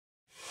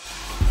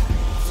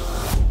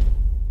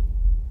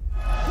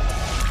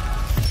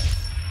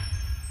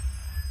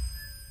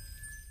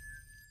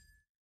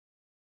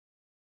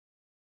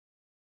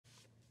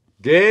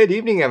Good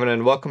evening, everyone,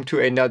 and welcome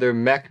to another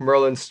Mech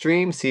Merlin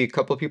stream. See a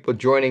couple people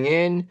joining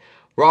in.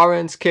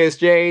 Rawrens,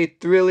 KSJ,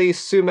 Thrilly,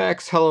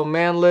 Sumex, Hello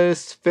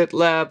Manless,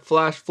 FitLab,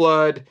 Flash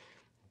Flood,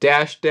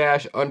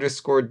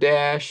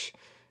 __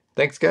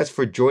 Thanks, guys,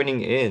 for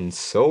joining in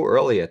so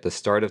early at the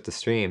start of the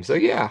stream. So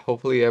yeah,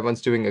 hopefully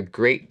everyone's doing a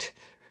great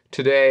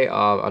today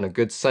on a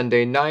good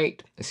Sunday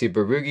night. I see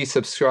Barugi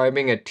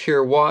subscribing at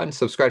Tier 1,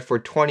 subscribed for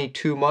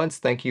 22 months.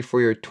 Thank you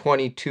for your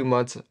 22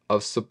 months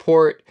of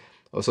support.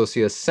 Also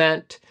see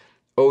Ascent,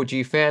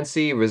 OG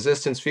Fancy,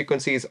 Resistance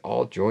Frequencies,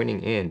 all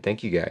joining in.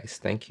 Thank you, guys.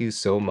 Thank you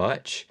so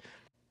much.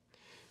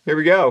 Here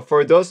we go.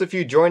 For those of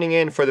you joining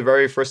in for the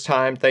very first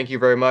time, thank you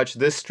very much.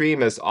 This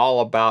stream is all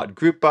about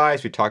group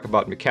buys. We talk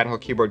about mechanical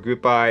keyboard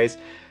group buys,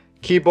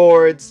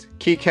 keyboards,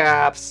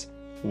 keycaps,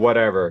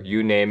 whatever,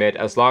 you name it.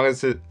 As long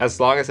as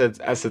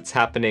it's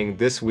happening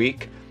this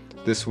week,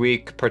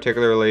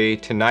 particularly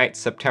tonight,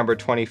 September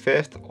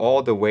 25th,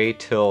 all the way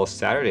till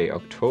Saturday,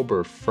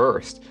 October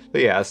 1st. So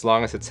yeah, as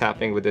long as it's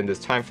happening within this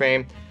time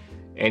frame,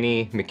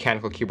 any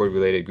mechanical keyboard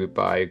related group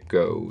buy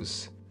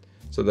goes.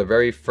 So the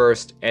very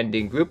first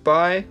ending group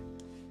buy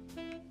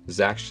is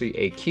actually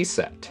a key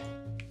set.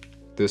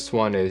 This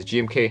one is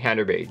GMK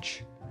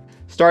Handerbage.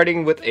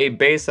 Starting with a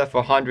base of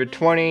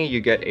 120,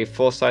 you get a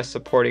full-size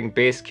supporting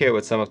base kit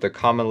with some of the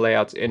common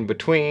layouts in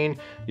between.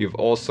 You've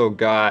also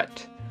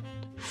got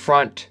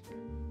front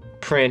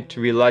print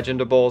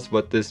relegendables.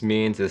 What this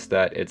means is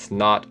that it's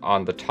not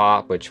on the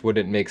top, which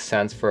wouldn't make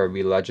sense for a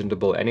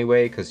relegendable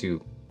anyway, because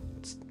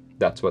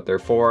that's what they're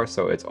for.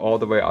 So it's all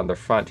the way on the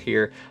front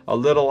here. A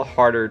little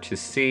harder to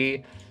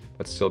see,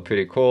 but still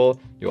pretty cool.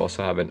 You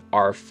also have an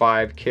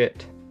R5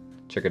 kit.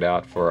 Check it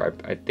out for,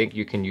 I think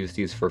you can use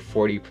these for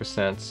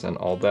 40% and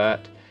all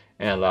that.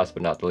 And last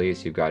but not the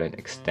least, you've got an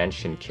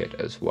extension kit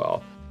as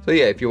well. So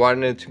yeah, if you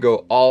wanted to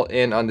go all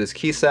in on this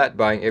key set,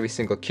 buying every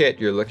single kit,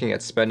 you're looking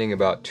at spending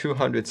about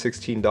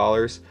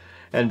 $216.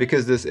 And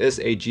because this is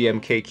a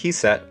GMK key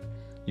set,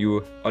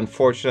 you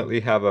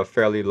unfortunately have a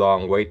fairly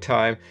long wait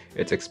time.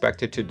 It's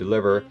expected to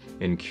deliver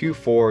in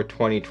Q4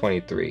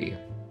 2023.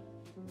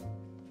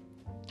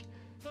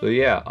 So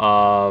yeah,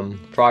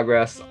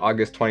 progress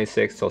August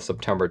 26th till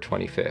September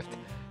 25th.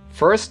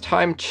 First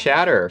time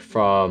chatter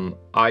from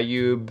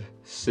Ayub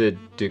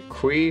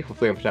Siddiqui.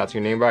 Hopefully I'm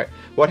pronouncing your name right.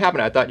 What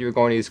happened? I thought you were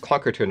going to use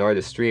Clunker to annoy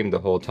the stream the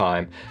whole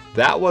time.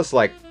 That was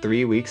like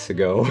 3 weeks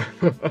ago.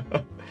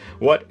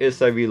 What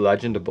is a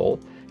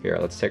relegendable? Here,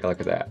 let's take a look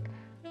at that.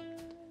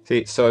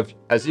 See, so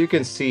as you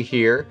can see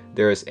here,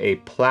 there's a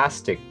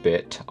plastic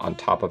bit on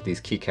top of these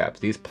keycaps.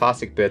 These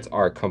plastic bits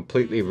are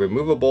completely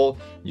removable.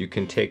 You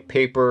can take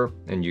paper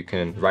and you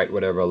can write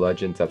whatever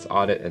legends that's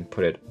on it and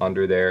put it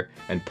under there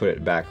and put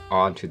it back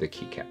onto the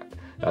keycap.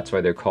 That's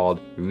why they're called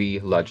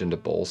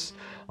relegendables.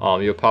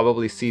 You'll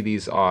probably see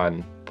these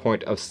on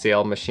point of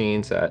sale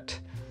machines at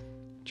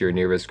your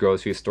nearest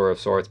grocery store of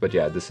sorts, but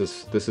yeah, this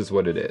is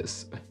what it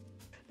is.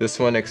 This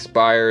one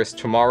expires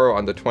tomorrow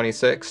on the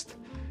 26th.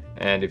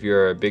 And if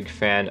you're a big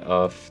fan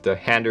of the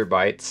hander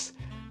bites,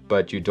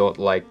 but you don't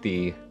like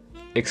the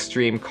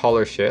extreme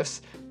color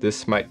shifts,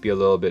 this might be a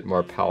little bit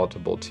more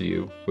palatable to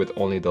you with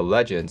only the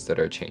legends that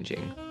are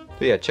changing.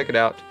 So yeah, check it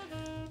out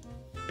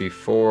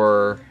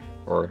before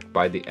or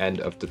by the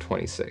end of the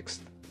 26th.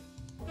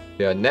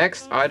 Yeah,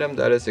 next item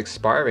that is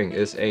expiring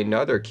is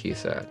another key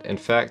set. In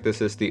fact,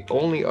 this is the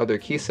only other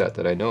key set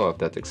that I know of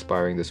that's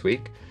expiring this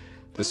week.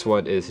 This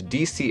one is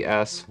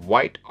DCS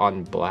White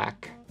on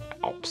Black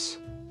Alps.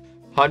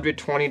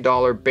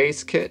 $120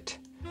 base kit,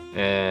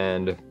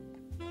 and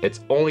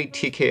it's only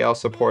TKL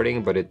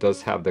supporting, but it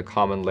does have the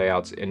common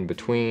layouts in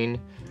between.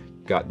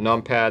 Got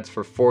numpads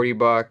for 40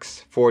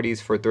 bucks,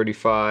 40s for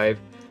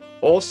 35,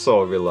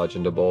 also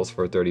relegendables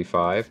for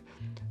 35,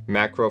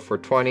 macro for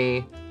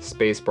 20,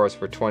 spacebars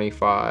for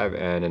 25,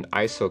 and an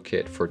ISO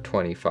kit for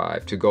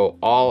 25. To go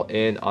all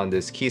in on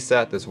this key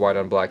set, this white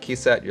on black key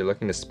set, you're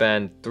looking to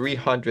spend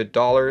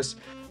 $300.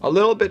 A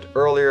little bit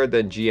earlier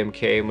than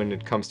GMK when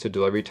it comes to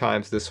delivery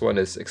times. This one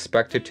is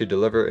expected to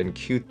deliver in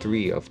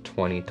Q3 of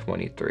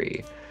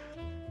 2023.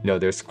 You know,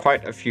 there's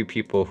quite a few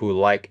people who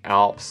like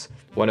Alps.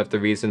 One of the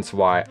reasons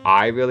why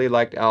I really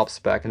liked Alps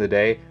back in the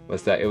day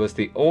was that it was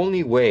the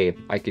only way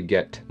I could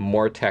get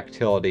more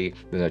tactility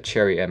than a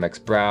Cherry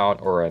MX Brown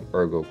or an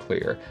Ergo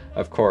Clear.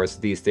 Of course,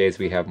 these days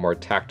we have more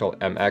tactile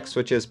MX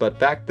switches, but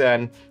back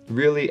then,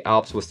 really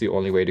Alps was the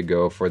only way to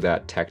go for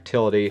that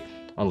tactility,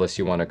 unless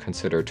you want to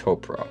consider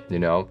Topro, you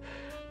know?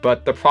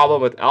 But the problem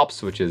with Alps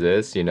switches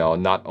is, you know,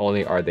 not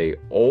only are they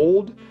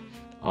old,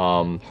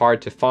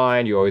 hard to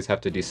find, you always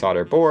have to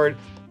desolder board,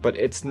 but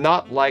it's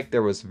not like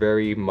there was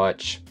very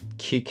much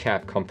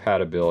keycap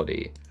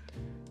compatibility.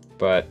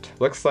 But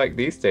looks like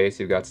these days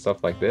you've got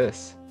stuff like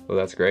this, so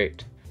that's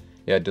great.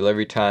 Yeah,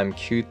 delivery time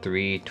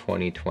Q3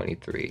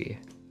 2023.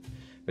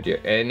 But yeah,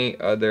 any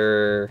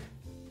other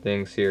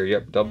things here?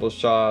 Yep, double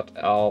shot,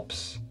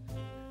 Alps.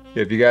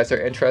 If you guys are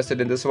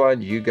interested in this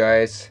one, you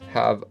guys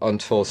have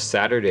until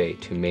Saturday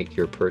to make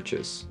your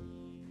purchase.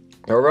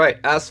 Alright,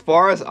 as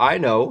far as I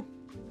know,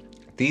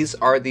 these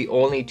are the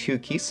only two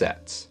key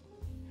sets.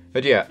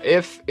 But yeah,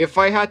 if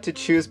I had to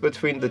choose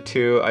between the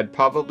two, I'd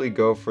probably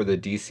go for the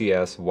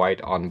DCS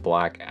white on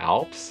black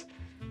Alps.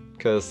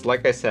 Because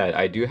like I said,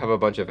 I do have a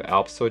bunch of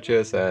Alp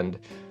switches, and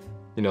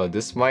you know,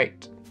 this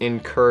might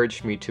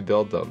encourage me to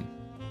build them.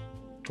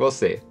 We'll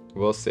see.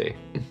 We'll see.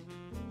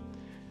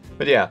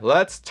 But yeah,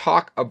 let's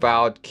talk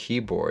about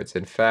keyboards.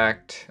 In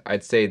fact,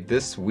 I'd say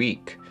this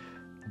week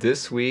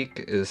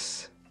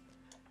is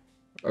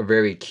a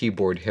very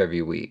keyboard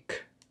heavy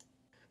week.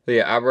 So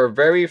yeah, our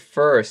very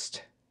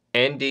first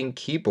ending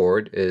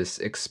keyboard is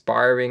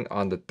expiring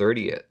on the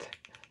 30th.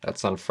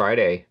 That's on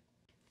Friday.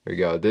 Here we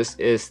go. This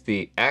is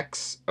the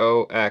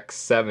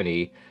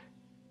XOX70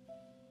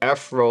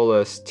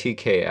 F-Rollless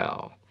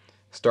TKL.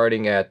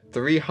 Starting at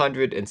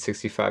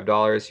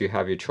 $365, you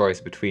have your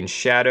choice between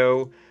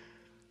Shadow,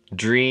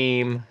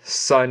 Dream,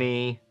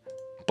 Sunny,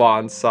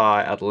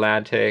 Bonsai,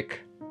 Atlantic,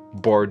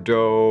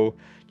 Bordeaux.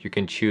 You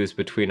can choose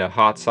between a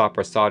hot swap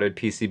or soldered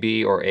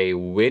PCB or a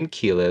wind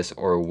keyless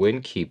or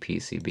wind key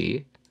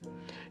PCB.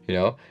 You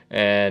know,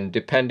 and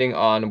depending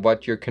on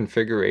what your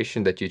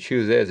configuration that you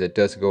choose is, it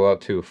does go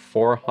up to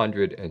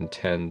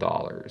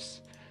 $410.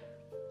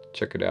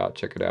 Check it out,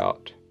 check it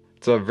out.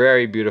 It's a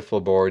very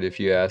beautiful board if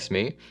you ask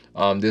me.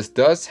 This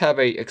does have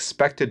a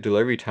expected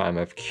delivery time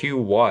of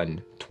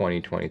Q1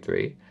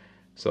 2023.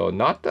 So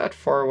not that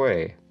far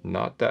away,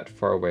 not that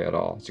far away at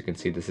all. As you can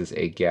see, this is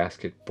a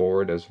gasket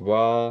board as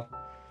well.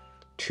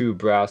 2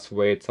 brass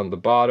weights on the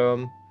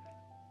bottom.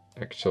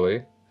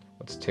 Actually,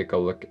 let's take a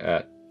look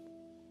at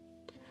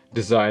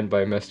designed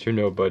by Mr.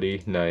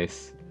 Nobody.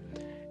 Nice.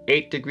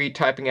 8-degree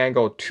typing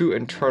angle, 2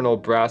 internal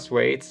brass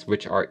weights,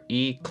 which are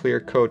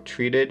clear coat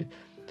treated.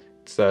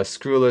 It's a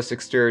screwless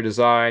exterior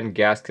design,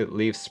 gasket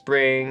leaf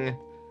spring.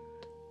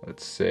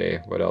 Let's see,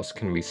 what else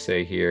can we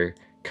say here?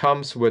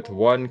 Comes with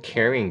 1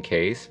 carrying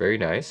case, very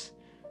nice.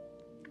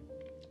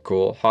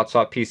 Cool. Hot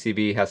swap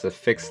PCB has a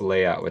fixed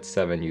layout with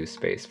 7U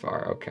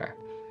spacebar. Okay,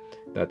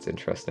 that's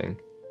interesting.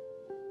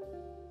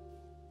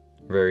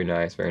 Very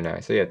nice, very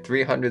nice. So yeah,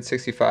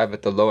 365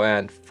 at the low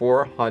end,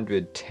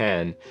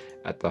 410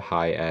 at the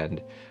high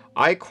end.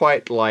 I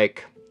quite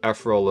like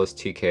F-Rollless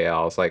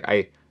TKLs. Like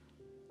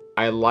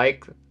I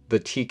like the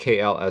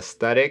TKL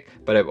aesthetic,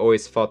 but I've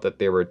always felt that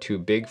they were too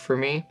big for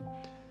me.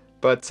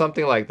 But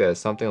something like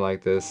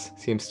this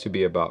seems to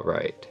be about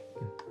right.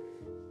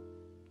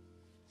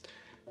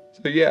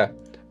 So yeah,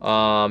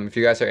 if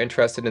you guys are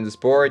interested in this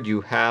board, you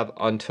have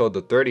until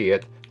the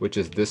 30th, which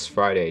is this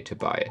Friday, to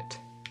buy it.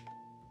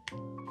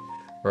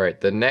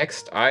 Alright, the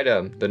next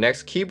item, the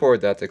next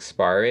keyboard that's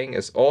expiring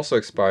is also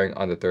expiring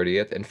on the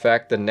 30th. In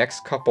fact, the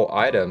next couple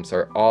items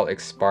are all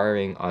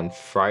expiring on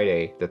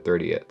Friday the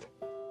 30th.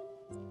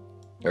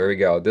 There we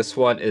go. This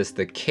one is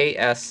the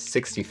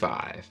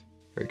KS65. There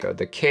we go,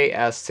 the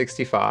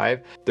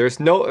KS65. There's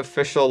no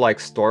official like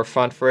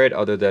storefront for it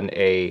other than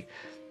a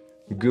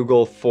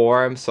Google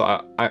form.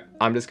 So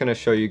I'm just gonna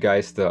show you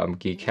guys the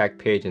Geek Hack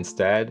page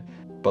instead.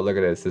 But look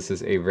at this. This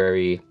is a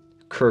very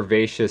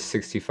curvaceous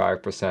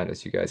 65%,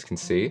 as you guys can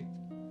see.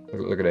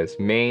 Look at this.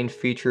 Main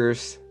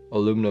features,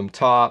 aluminum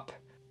top,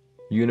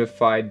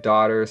 unified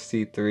daughter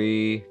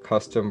C3,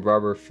 custom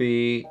rubber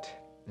feet.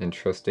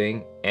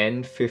 Interesting.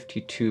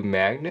 N52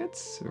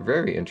 magnets.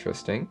 Very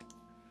interesting.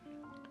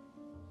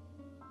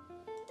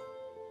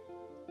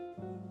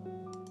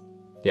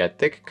 Yeah,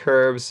 thick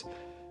curves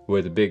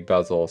with big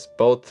bezels.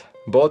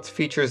 Both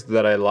features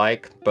that I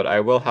like, but I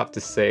will have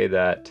to say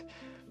that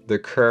the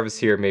curves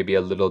here may be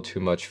a little too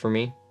much for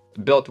me.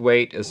 Built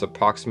weight is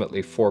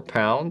approximately 4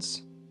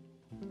 pounds.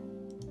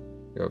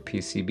 There are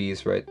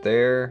PCBs right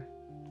there.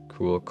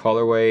 Cool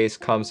colorways.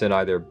 Comes in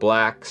either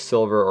black,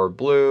 silver, or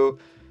blue.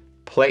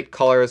 Plate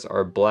colors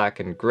are black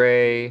and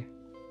gray.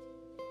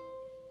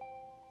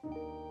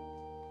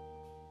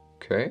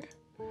 Okay.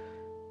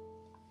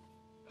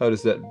 How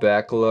does that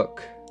back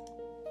look?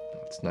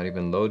 It's not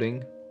even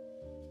loading.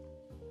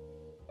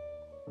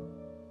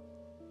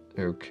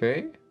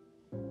 Okay.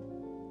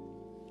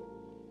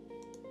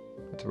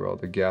 That's where all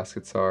the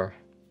gaskets are.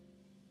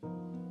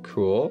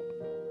 Cool.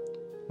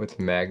 With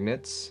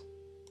magnets.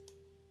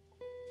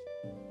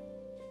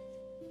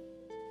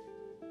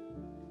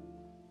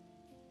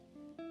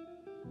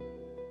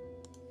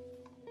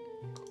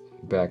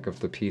 Back of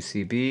the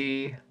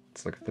PCB.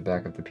 Let's look at the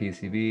back of the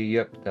PCB.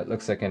 Yep, that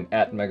looks like an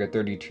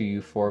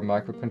Atmega32U4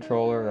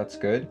 microcontroller. That's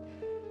good.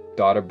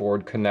 Daughter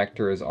board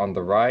connector is on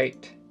the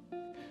right.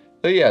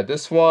 So yeah,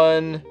 this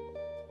one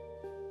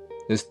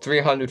is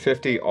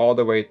 350 all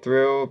the way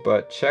through,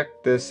 but check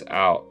this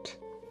out.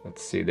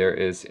 Let's see, there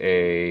is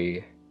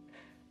a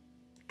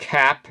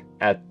cap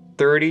at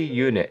 30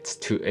 units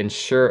to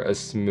ensure a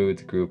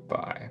smooth group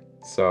buy.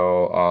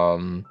 So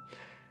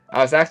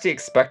I was actually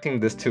expecting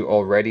this to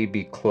already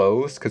be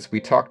closed because we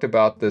talked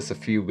about this a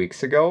few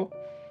weeks ago,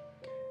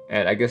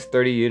 and I guess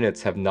 30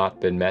 units have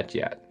not been met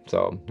yet.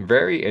 So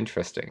very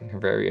interesting,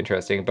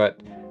 but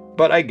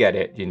But I get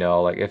it, you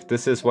know, like if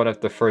this is one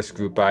of the first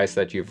group buys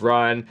that you've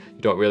run,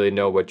 you don't really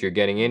know what you're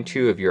getting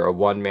into. If you're a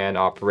one-man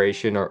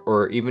operation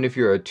or even if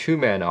you're a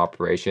two-man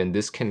operation,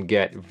 this can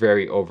get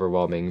very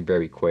overwhelming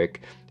very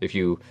quick. If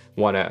you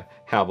want to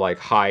have like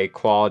high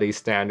quality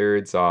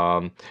standards,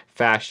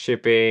 fast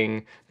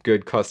shipping,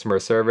 good customer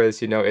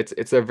service, you know,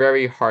 it's a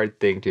very hard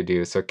thing to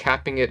do. So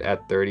capping it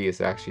at 30 is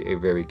actually a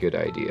very good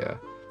idea.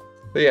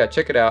 But yeah,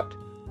 check it out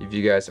if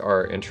you guys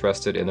are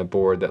interested in a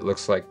board that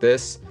looks like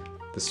this.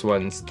 This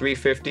one's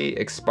 $350,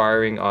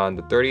 expiring on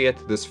the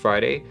 30th, this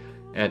Friday,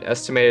 and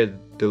estimated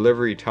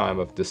delivery time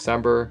of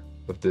December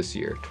of this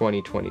year,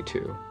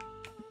 2022.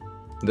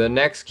 The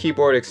next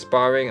keyboard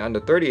expiring on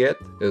the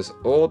 30th is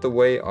all the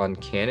way on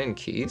Canon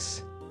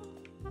keys.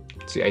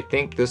 See, I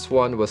think this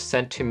one was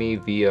sent to me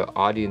via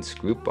audience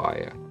group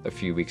buy a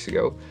few weeks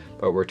ago,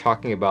 but we're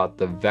talking about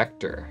the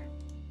Vector.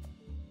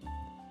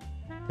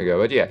 Here we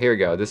go, but yeah, here we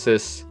go. This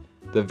is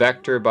the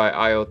Vector by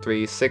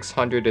IO3,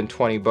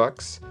 620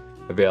 bucks.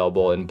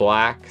 Available in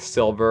black,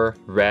 silver,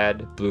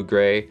 red,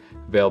 blue-gray.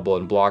 Available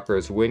in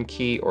blockers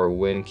WinKey or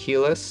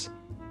WinKeyless.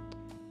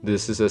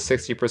 This is a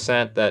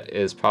 60% that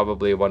is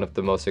probably one of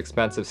the most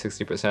expensive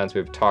 60%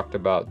 we've talked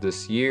about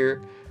this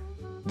year.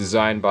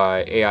 Designed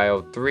by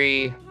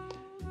AIO3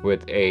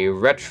 with a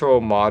retro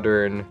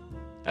modern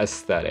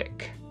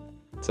aesthetic.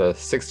 It's a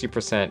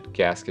 60%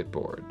 gasket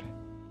board.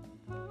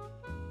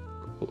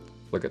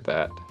 Look at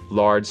that.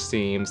 Large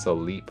seams, a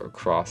leap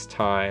across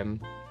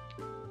time.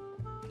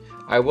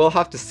 I will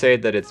have to say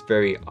that it's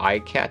very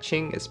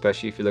eye-catching,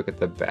 especially if you look at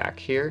the back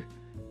here.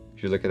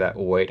 If you look at that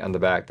white on the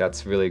back,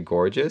 that's really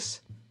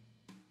gorgeous.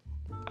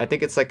 I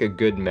think it's like a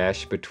good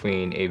mesh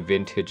between a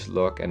vintage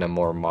look and a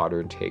more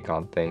modern take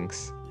on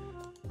things.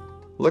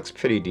 Looks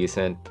pretty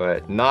decent,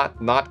 but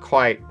not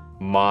quite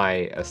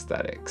my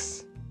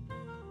aesthetics.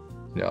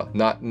 No,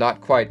 not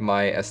quite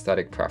my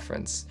aesthetic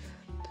preference.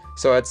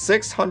 So at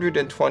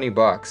 620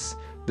 bucks,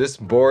 this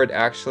board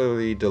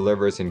actually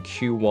delivers in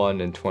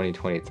Q1 in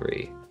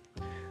 2023.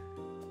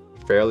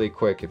 Fairly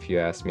quick if you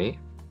ask me.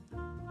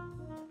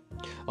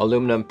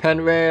 Aluminum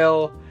pen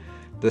rail.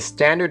 The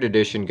standard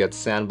edition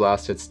gets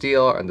sandblasted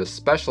steel, and the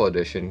special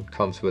edition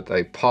comes with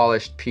a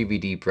polished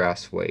PVD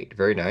brass weight.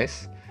 Very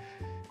nice.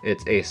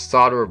 It's a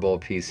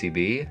solderable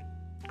PCB,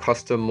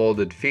 custom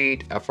molded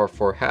feet,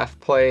 FR4 half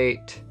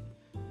plate,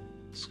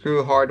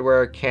 screw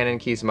hardware, Canon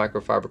keys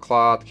microfiber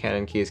cloth,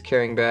 Canon keys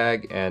carrying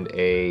bag, and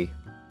a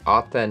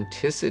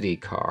authenticity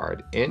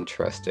card.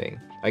 Interesting.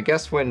 I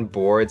guess when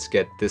boards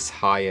get this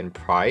high in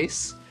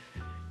price,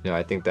 you know,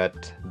 I think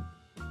that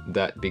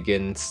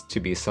begins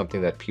to be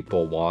something that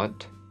people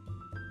want.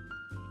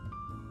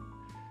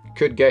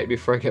 Could get it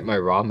before I get my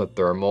Rama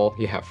thermal,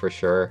 yeah, for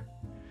sure.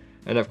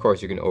 And of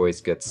course, you can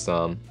always get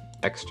some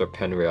extra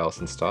pen rails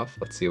and stuff.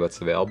 Let's see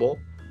what's available.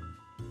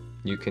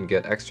 You can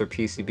get extra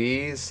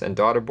PCBs and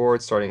daughter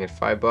boards starting at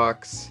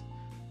 $5.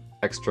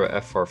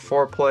 Extra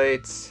FR4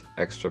 plates,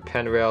 extra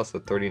pen rails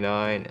at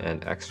 $39,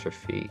 and extra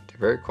feet.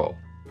 Very cool.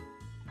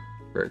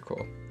 Very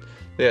cool.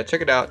 So yeah,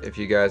 check it out if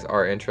you guys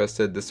are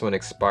interested. This one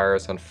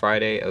expires on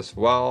Friday as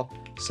well.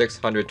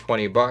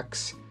 620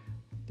 bucks.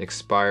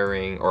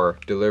 Expiring or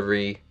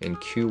delivery in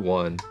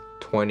Q1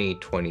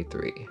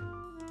 2023.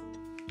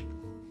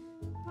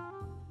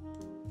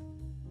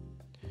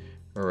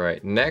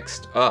 Alright,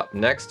 next up,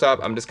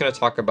 I'm just going to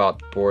talk about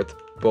both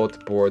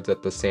boards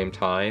at the same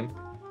time.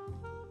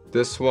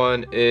 This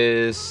one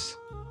is,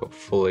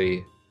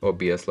 hopefully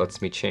OBS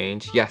lets me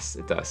change. Yes,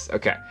 it does.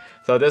 Okay,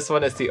 so this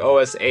one is the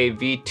OSA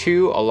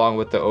V2 along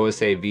with the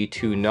OSA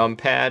V2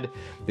 numpad.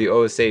 The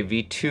OSA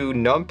V2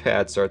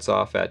 numpad starts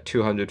off at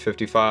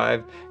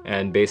 $255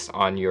 and based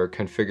on your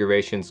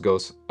configurations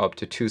goes up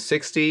to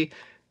 $260.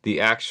 The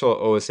actual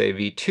OSA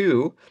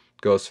V2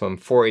 goes from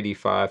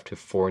 $485 to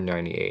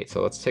 $498.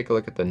 So let's take a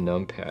look at the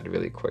numpad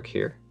really quick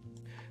here.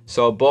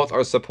 So both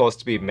are supposed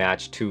to be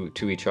matched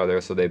to each other,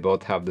 so they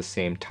both have the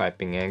same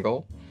typing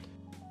angle.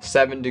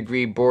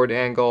 7-degree board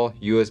angle,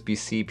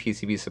 USB-C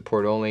PCB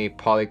support only,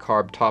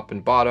 polycarb top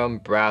and bottom,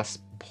 brass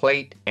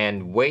plate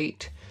and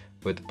weight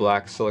with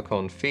black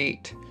silicone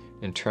feet.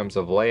 In terms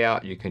of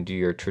layout, you can do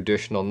your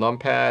traditional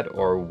numpad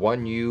or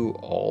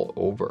 1U all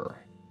over.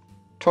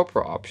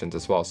 Topper options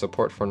as well,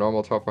 support for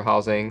normal topper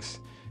housings,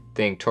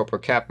 think topper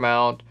cap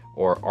mount,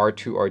 or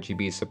R2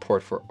 RGB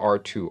support for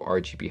R2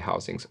 RGB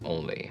housings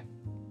only.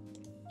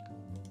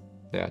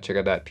 Yeah, check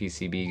out that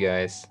PCB,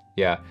 guys.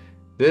 Yeah,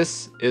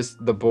 this is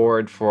the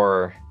board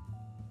for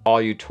all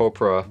you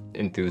Topra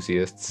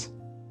enthusiasts.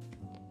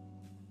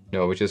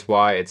 No, which is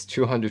why it's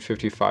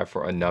 $255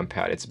 for a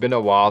numpad. It's been a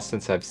while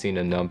since I've seen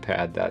a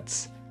numpad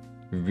that's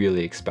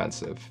really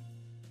expensive.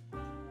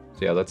 So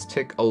yeah, let's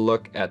take a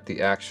look at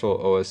the actual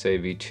OSA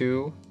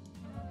V2.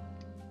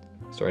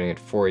 Starting at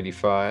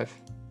 $485.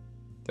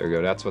 There we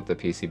go, that's what the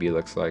PCB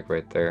looks like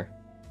right there.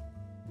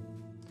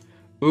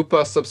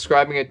 Upa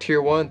subscribing at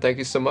tier 1, thank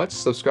you so much.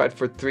 Subscribed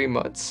for 3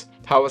 months.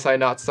 How was I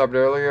not subbed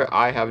earlier?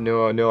 I have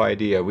no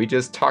idea. We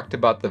just talked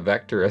about the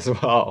Vector as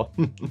well.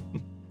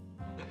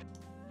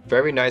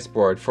 Very nice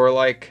board. For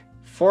like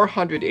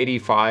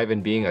 $485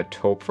 and being a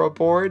Topra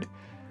board,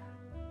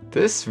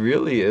 this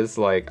really is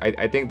like,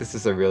 I think this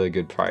is a really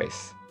good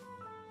price.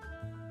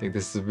 I think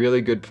this is a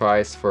really good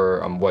price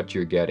for what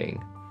you're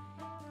getting.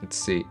 Let's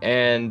see,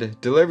 and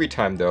delivery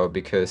time though,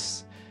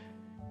 because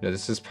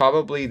this is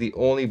probably the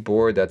only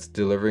board that's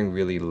delivering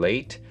really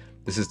late.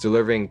 This is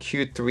delivering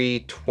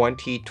Q3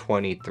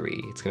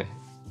 2023.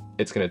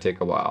 It's gonna take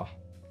a while.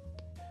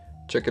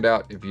 Check it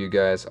out if you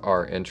guys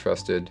are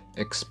interested.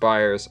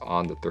 Expires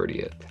on the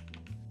 30th.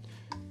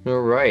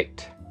 All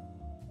right.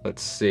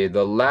 Let's see.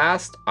 The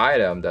last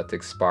item that's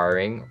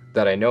expiring,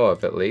 that I know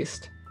of at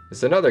least,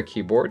 is another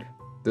keyboard.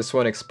 This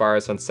one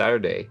expires on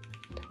Saturday.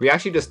 We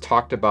actually just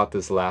talked about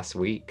this last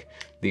week.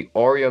 The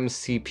Oreum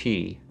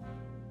CP.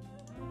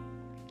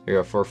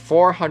 Here for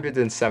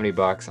 470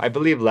 bucks. I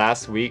believe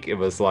last week it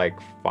was like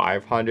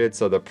 500,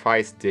 so the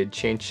price did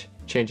change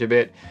a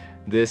bit.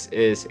 This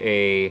is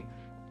a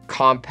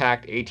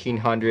compact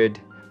 1800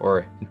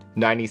 or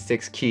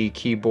 96 key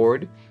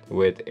keyboard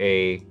with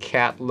a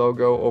cat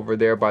logo over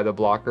there by the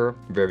blocker.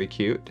 Very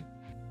cute.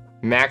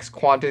 Max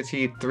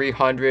quantity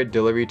 300,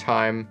 delivery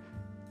time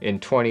in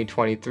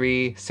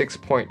 2023,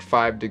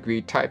 6.5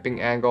 degree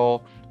typing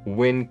angle,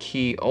 Win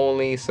key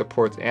only,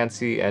 supports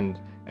ANSI and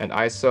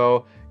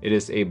ISO. It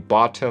is a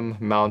bottom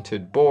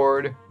mounted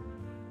board.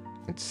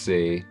 Let's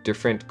see,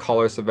 different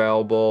colors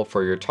available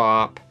for your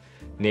top.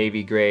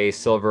 Navy gray,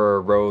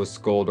 silver, rose,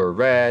 gold, or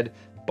red.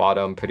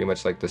 Bottom, pretty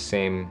much like the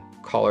same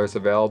colors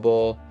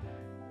available.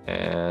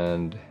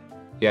 And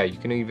yeah, you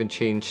can even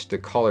change the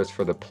colors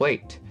for the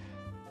plate.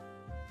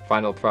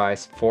 Final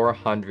price,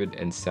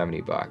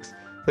 470 bucks.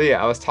 So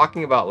yeah, I was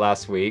talking about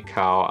last week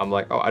how I'm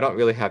like, oh, I don't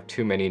really have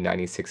too many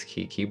 96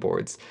 key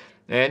keyboards.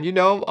 And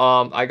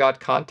I got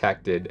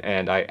contacted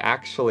and I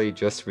actually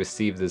just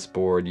received this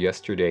board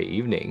yesterday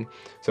evening.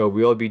 So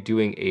we'll be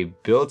doing a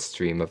build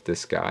stream of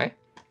this guy.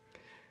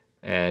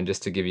 And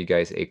just to give you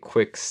guys a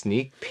quick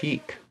sneak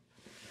peek.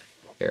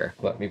 Here,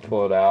 let me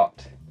pull it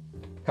out.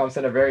 Comes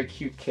in a very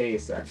cute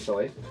case,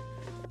 actually.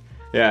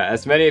 Yeah,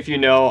 as many of you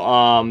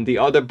know, the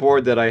other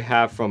board that I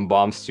have from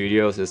Bomb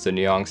Studios is the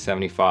Neong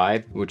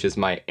 75, which is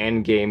my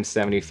endgame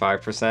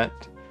 75%.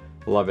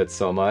 Love it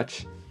so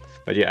much.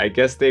 But yeah, I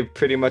guess they've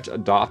pretty much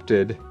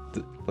adopted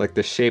like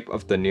the shape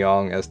of the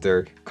Neong as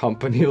their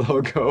company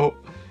logo.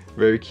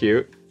 Very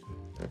cute.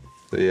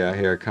 So yeah,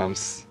 here it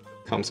comes.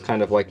 Comes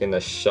kind of like in a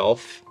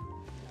shelf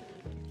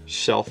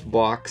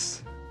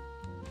box.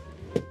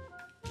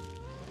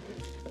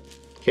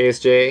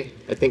 KSJ,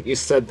 I think you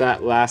said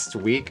that last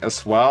week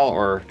as well,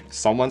 or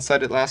someone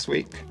said it last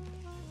week.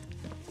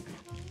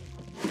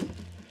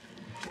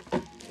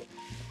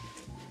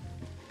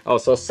 Oh,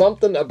 so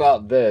something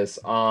about this.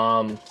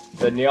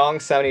 The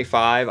Neong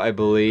 75, I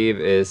believe,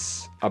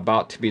 is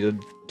about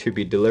to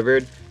be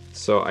delivered.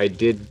 So I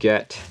did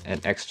get an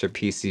extra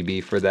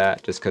PCB for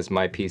that, just because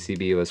my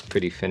PCB was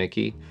pretty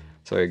finicky.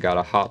 So I got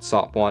a hot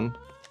swap one.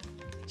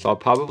 So I'll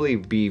probably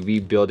be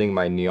rebuilding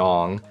my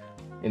Neong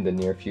in the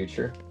near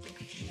future.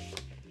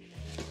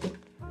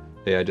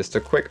 Yeah, just a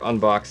quick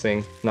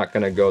unboxing. Not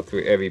gonna go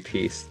through every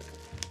piece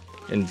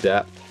in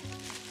depth.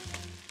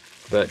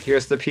 But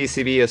here's the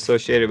PCB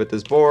associated with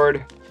this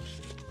board.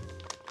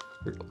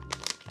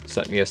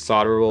 Sent me a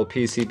solderable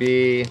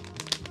PCB.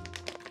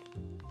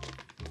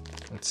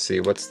 Let's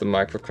see, what's the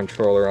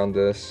microcontroller on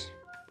this?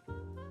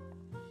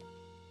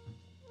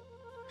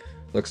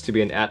 Looks to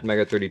be an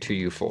Atmega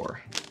 32U4.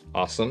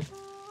 Awesome.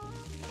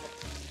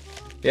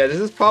 Yeah,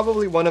 this is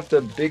probably one of the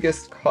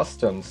biggest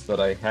customs that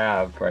I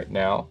have right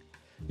now.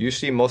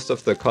 Usually most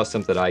of the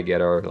customs that I get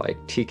are like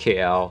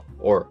TKL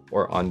or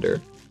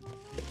under.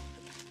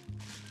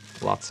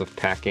 Lots of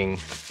packing.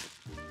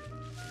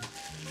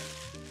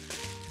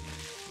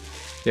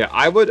 Yeah,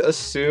 I would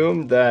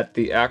assume that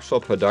the actual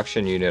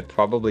production unit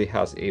probably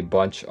has a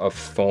bunch of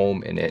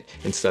foam in it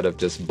instead of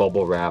just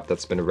bubble wrap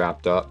that's been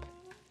wrapped up.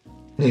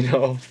 You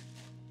know?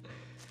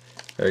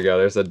 There we go,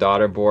 there's a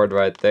daughter board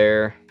right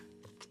there.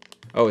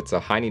 Oh, it's a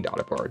Heine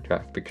daughter board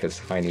because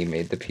Heine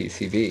made the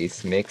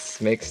PCBs.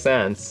 Makes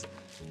sense.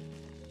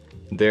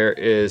 There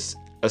is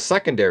a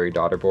secondary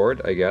daughter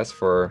board, I guess,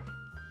 for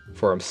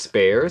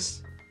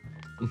spares.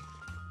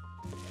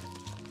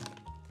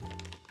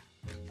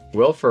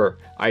 Wilfer,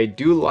 I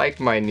do like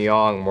my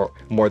Neong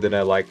more than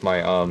I like my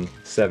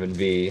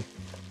 7V.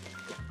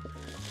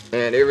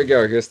 And here we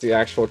go, here's the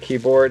actual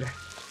keyboard.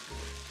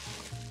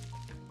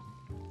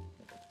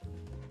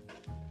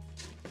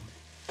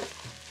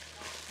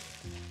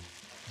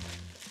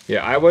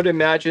 Yeah, I would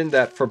imagine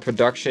that for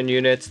production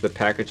units, the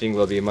packaging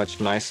will be much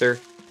nicer.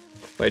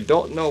 But I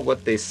don't know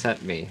what they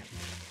sent me.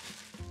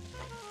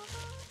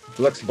 It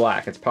looks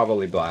black, it's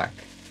probably black.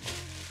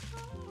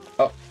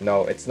 Oh,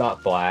 no, it's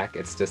not black,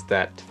 it's just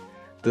that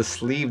the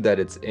sleeve that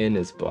it's in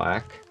is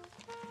black.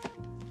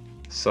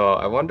 So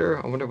I wonder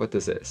what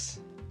this is.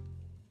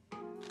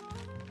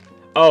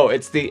 Oh,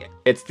 it's the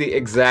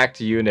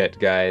exact unit,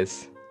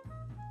 guys.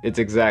 It's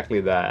exactly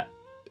that.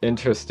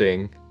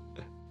 Interesting.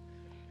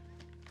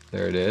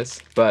 There it is.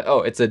 But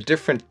oh, it's a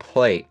different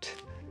plate.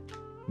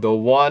 The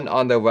one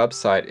on the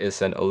website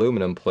is an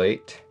aluminum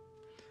plate.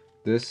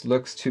 This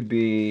looks to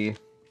be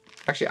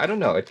Actually, I don't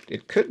know.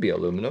 It could be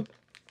aluminum.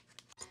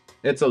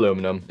 It's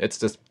aluminum. It's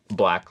just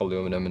black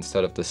aluminum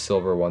instead of the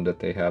silver one that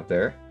they have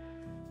there.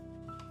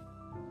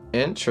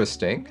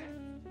 Interesting.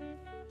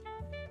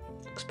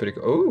 Looks pretty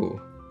cool.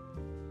 Ooh.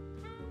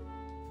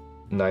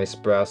 Nice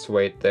brass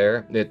weight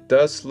there. It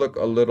does look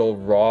a little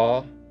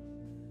raw.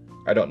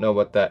 I don't know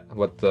what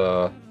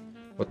the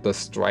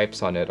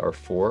stripes on it are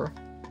for.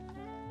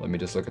 Let me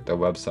just look at the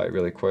website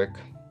really quick.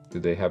 Do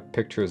they have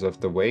pictures of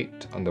the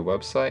weight on the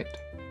website?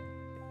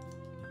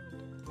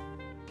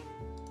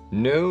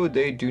 No,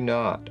 they do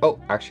not. Oh,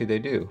 actually they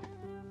do.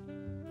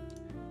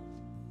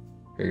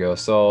 Here you go.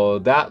 So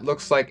that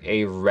looks like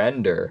a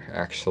render,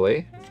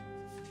 actually.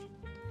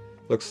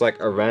 Looks like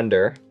a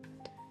render.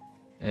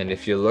 And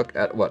if you look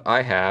at what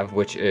I have,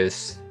 which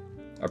is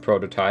a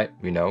prototype,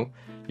 you know,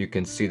 you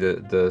can see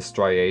the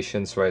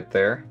striations right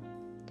there.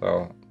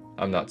 So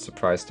I'm not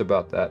surprised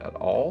about that at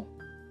all.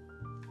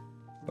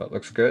 But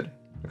looks good.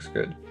 Looks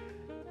good.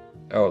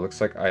 Oh, it looks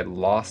like I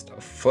lost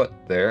a foot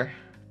there.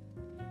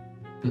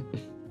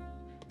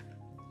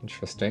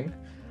 Interesting.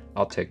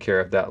 I'll take care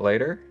of that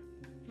later.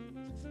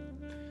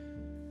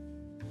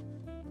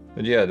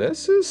 But yeah,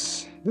 this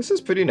is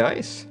pretty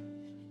nice.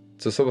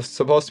 So it's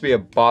supposed to be a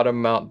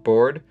bottom mount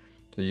board,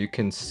 so you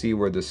can see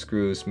where the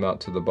screws mount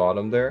to the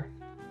bottom there.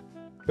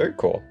 Very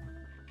cool.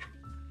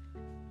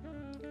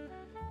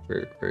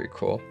 Very, very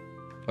cool.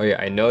 Oh yeah,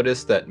 I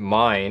noticed that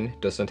mine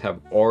doesn't have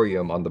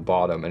Oreum on the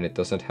bottom, and it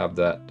doesn't have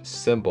that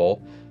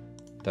symbol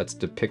that's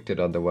depicted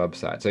on the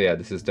website. So yeah,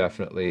 this is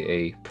definitely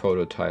a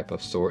prototype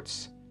of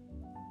sorts.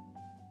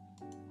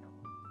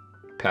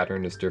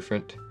 Pattern is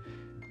different.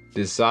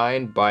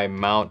 Designed by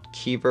Mount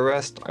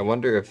Keeverest. I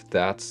wonder if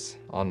that's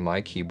on my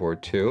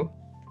keyboard too.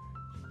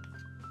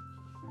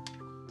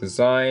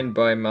 Designed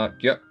by Mount,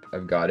 yep,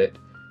 I've got it.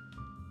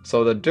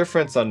 So the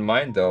difference on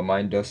mine though,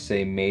 mine does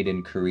say made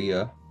in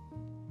Korea.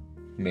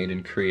 Made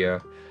in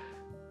Korea.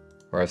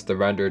 Whereas the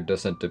render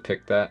doesn't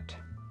depict that.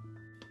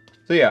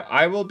 So yeah,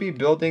 I will be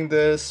building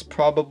this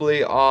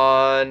probably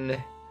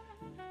on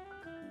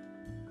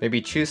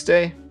maybe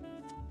Tuesday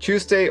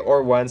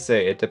or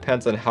Wednesday. It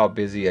depends on how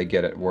busy I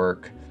get at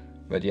work.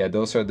 But yeah,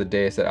 those are the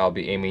days that I'll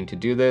be aiming to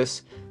do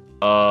this.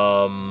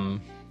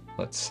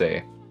 Let's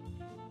see.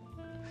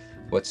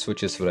 What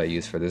switches would I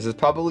use for this? This is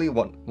probably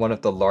one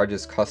of the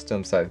largest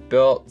customs I've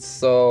built.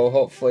 So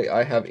hopefully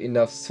I have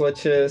enough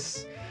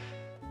switches.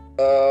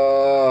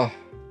 You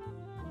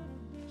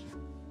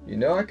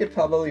know, I could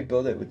probably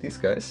build it with these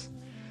guys.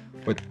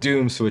 With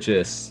Doom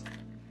switches.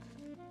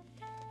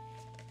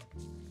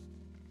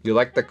 You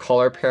like the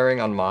color pairing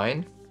on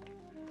mine?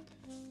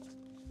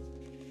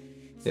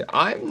 Yeah,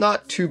 I'm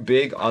not too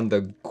big on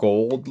the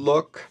gold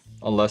look,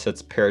 unless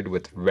it's paired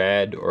with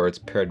red or it's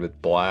paired with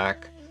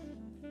black.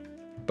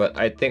 But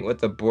I think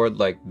with a board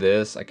like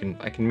this, I can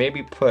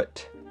maybe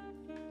put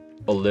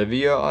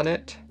Olivia on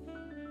it.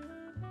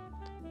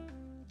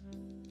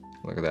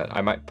 Look at that.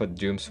 I might put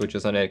Doom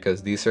switches on it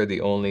because these are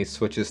the only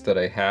switches that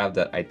I have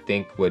that I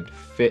think would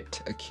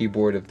fit a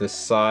keyboard of this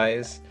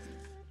size.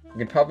 You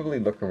can probably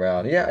look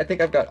around. Yeah, I think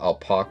I've got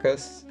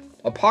alpacas.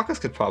 Alpacas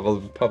could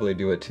probably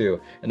do it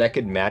too. And I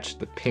could match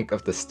the pink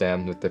of the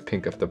stem with the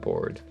pink of the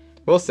board.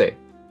 We'll see.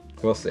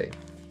 We'll see.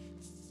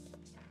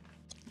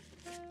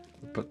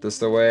 Put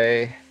this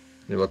away.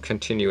 And we'll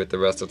continue with the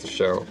rest of the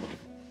show.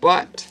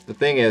 But the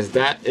thing is,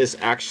 that is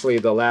actually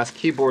the last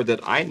keyboard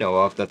that I know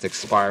of that's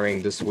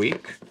expiring this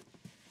week.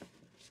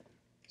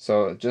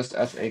 So just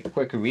as a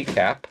quick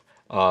recap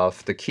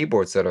of the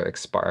keyboards that are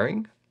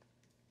expiring.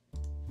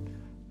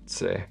 Let's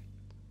see.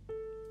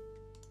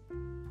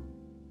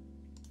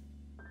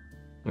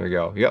 There we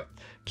go. Yep.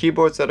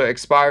 Keyboards that are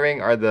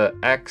expiring are the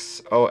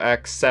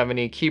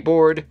XOX70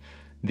 keyboard,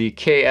 the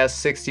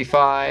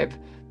KS65,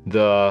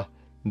 the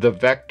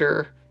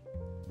Vector,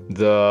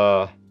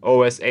 the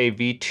OSA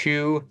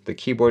V2, the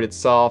keyboard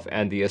itself,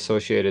 and the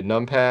associated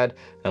numpad,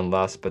 and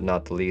last but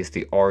not the least,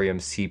 the Oreum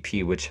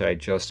CP, which I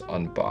just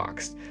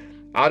unboxed.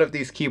 Out of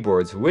these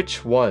keyboards,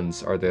 which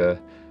ones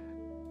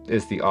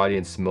is the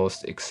audience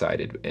most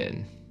excited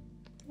in?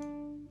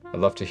 I'd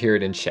love to hear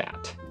it in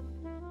chat.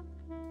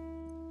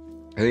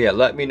 So yeah,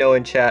 let me know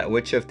in chat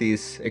which of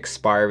these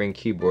expiring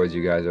keyboards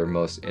you guys are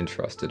most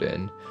interested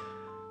in.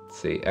 Let's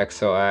see,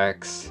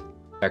 XOX,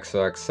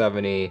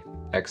 XOX70,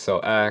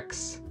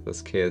 XOX,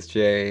 that's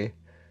KSJ.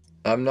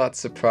 I'm not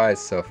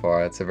surprised so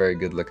far, it's a very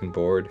good looking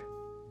board.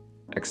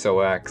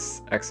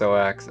 XOX,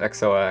 XOX,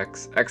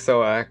 XOX,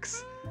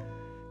 XOX.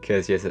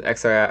 KSJ says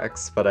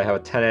XOX, but I have a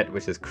Tenet,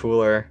 which is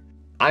cooler.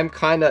 I'm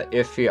kinda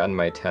iffy on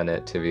my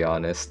Tenet, to be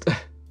honest.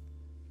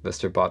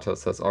 Mr. Bato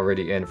says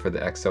already in for the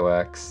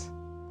XOX.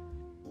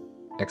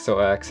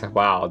 XOX,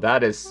 wow,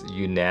 that is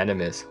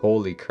unanimous,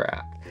 holy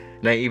crap.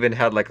 And I even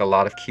had like a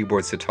lot of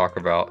keyboards to talk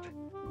about.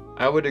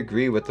 I would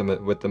agree with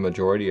the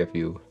majority of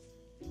you.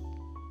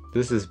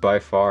 This is by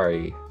far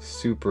a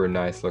super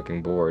nice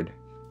looking board.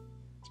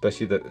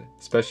 Especially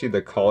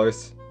the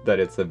colors that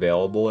it's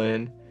available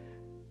in.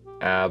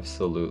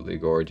 Absolutely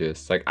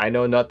gorgeous. Like, I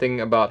know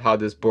nothing about how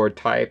this board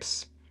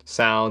types,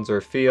 sounds, or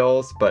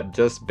feels, but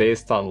just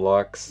based on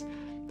looks,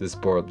 This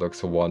board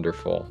looks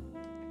wonderful.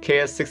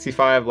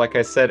 KS65, like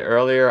I said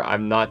earlier,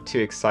 I'm not too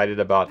excited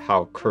about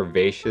how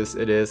curvaceous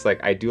it is.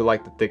 Like, I do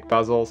like the thick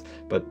bezels,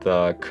 but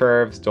the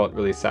curves don't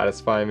really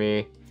satisfy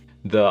me.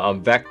 The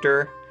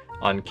vector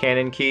on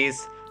Canon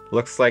keys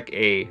looks like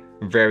a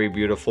very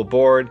beautiful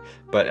board,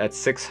 but at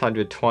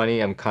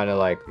 620, I'm kind of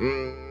like,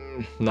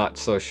 not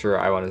so sure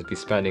I want to be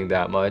spending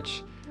that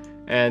much.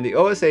 And the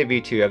OSA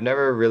V2, I've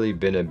never really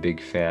been a big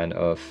fan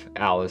of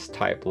Alice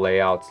type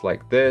layouts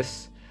like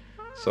this.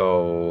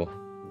 So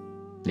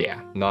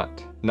yeah,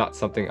 not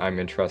something I'm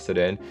interested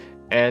in.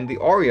 And the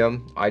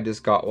Oreum, I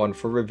just got one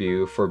for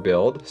review for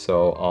build.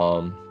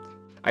 So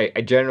I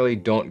generally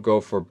don't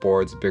go for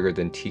boards bigger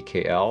than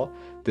TKL.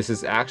 This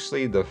is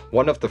actually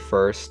one of the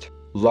first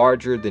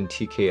larger than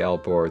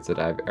TKL boards that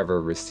I've ever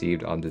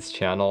received on this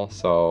channel.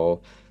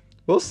 So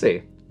we'll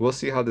see. We'll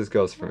see how this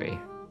goes for me.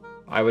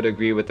 I would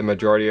agree with the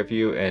majority of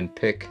you and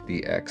pick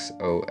the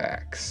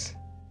XOX.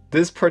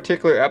 This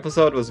particular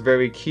episode was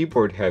very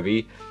keyboard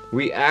heavy.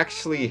 We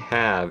actually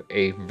have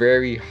a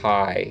very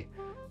high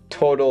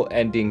total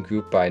ending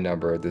group buy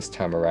number this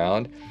time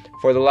around.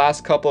 For the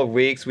last couple of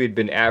weeks, we'd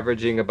been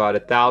averaging about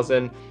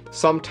 1,000,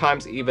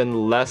 sometimes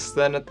even less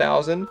than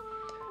 1,000.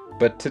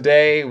 But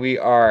today we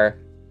are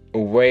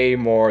way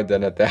more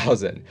than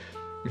 1,000.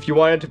 If you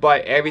wanted to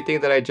buy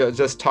everything that I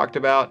just talked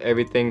about,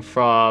 everything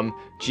from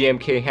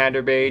GMK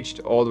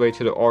Handerbaged all the way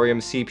to the Oreum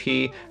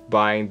CP,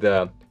 buying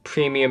the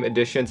premium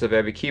editions of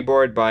every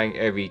keyboard, buying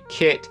every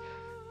kit,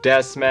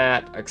 desk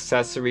mat,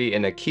 accessory,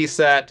 and a key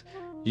set,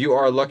 you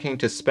are looking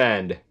to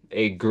spend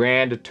a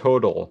grand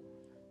total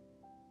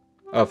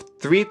of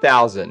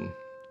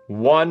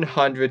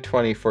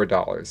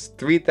 $3,124.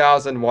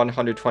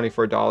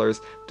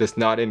 $3,124 does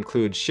not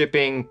include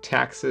shipping,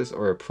 taxes,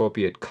 or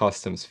appropriate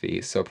customs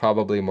fees, so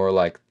probably more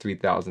like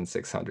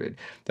 $3,600.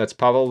 That's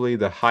probably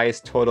the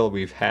highest total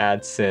we've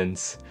had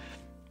since,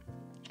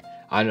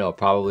 I don't know,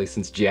 probably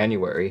since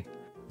January.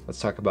 Let's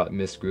talk about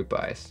missed group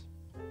buys.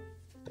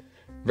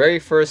 Very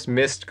first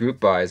missed group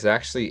buy is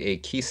actually a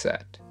key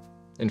set.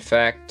 In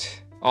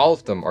fact, all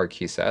of them are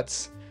key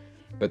sets,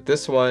 but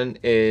this one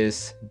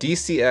is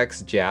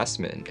DCX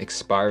Jasmine,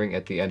 expiring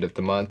at the end of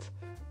the month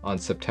on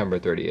September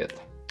 30th.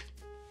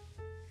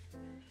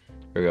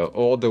 We go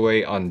all the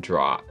way on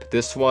drop.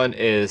 This one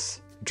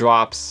is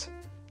Drop's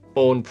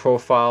own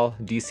profile.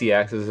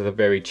 DCX is a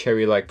very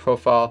cherry-like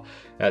profile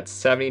at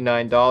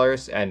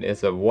 $79 and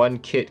is a one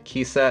kit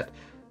key set.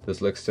 This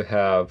looks to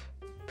have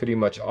pretty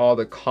much all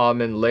the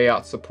common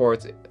layout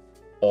supports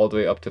all the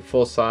way up to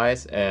full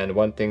size, and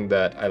one thing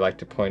that I like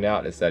to point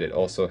out is that it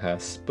also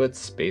has split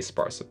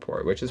spacebar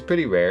support, which is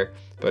pretty rare,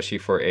 especially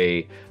for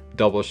a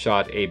double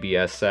shot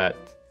ABS set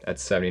at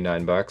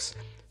 79 bucks.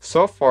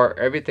 So far,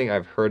 everything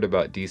I've heard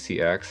about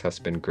DCX has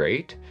been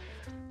great,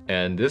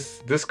 and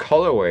this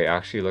colorway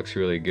actually looks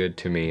really good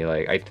to me.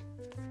 Like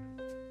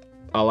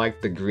I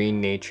like the green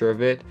nature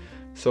of it,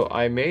 so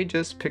I may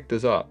just pick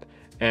this up.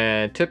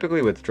 And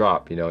typically with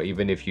Drop, you know,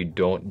 even if you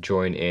don't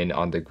join in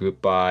on the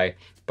group buy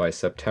by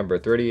September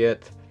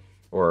 30th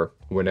or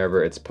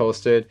whenever it's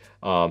posted,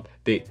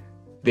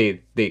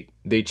 they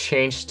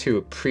changed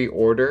to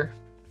pre-order.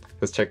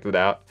 Let's check that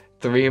out.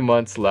 3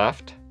 months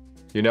left,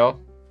 you know?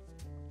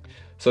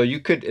 So you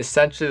could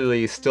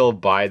essentially still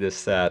buy this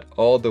set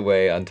all the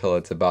way until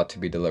it's about to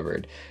be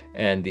delivered.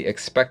 And the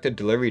expected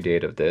delivery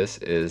date of this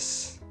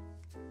is,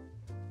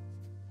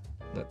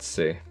 let's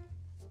see.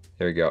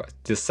 There we go,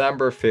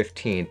 December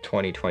 15th,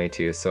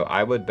 2022. So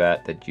I would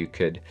bet that you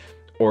could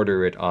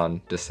order it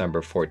on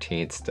December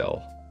 14th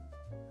still.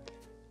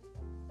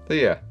 But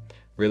yeah,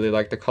 really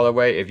like the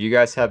colorway. If you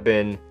guys have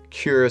been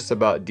curious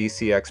about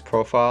DCX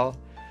profile,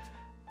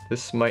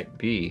 this might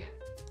be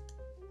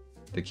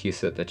the key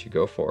set that you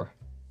go for.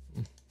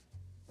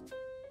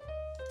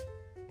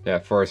 Yeah,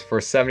 for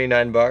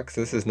 79 bucks,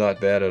 this is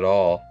not bad at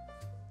all.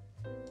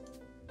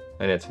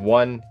 And it's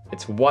one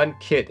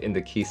kit in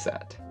the key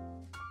set.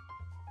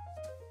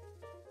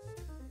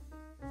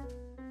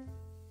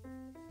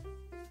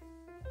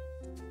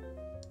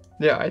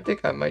 Yeah, I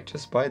think I might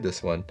just buy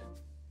this one.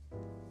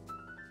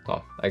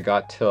 Oh, I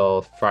got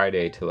till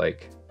Friday to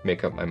like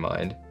make up my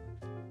mind.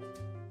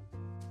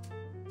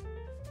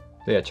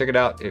 So yeah, check it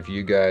out if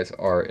you guys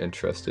are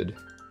interested.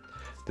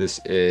 This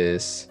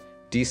is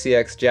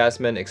DCX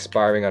Jasmine,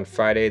 expiring on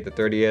Friday the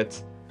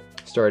 30th,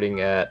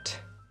 starting at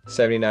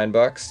 79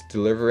 bucks,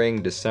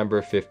 delivering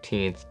December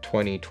 15th,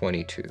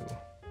 2022.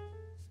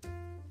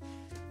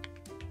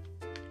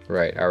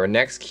 Right, our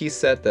next key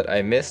set that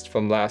I missed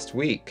from last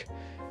week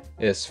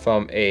is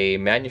from a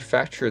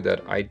manufacturer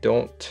that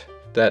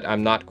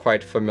I'm not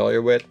quite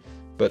familiar with,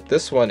 but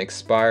this one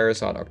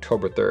expires on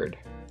October 3rd.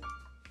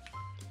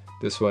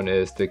 This one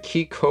is the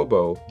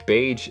Keebio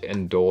Beige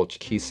Indulge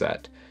key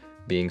set,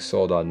 being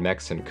sold on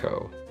Mex &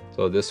 Co.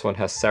 So this one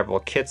has several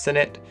kits in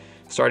it,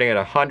 starting at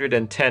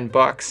 110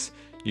 bucks.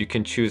 You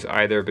can choose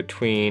either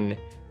between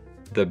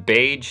the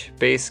beige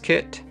base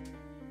kit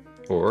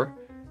or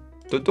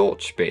the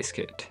Dolce base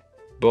kit,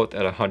 both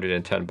at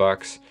 110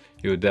 bucks.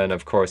 You would then,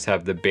 of course,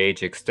 have the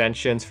beige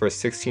extensions for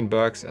 16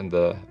 bucks and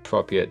the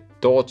appropriate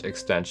Dolce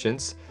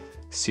extensions,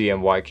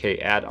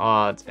 CMYK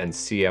add-ons, and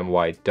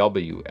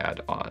CMYW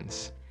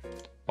add-ons,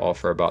 all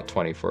for about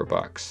 24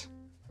 bucks.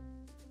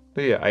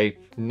 But yeah, I've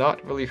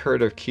not really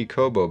heard of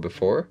Keebio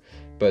before,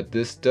 but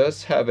this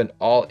does have an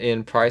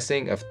all-in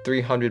pricing of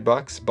 300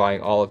 bucks,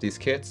 buying all of these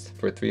kits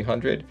for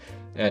 300,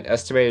 and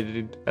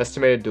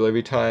estimated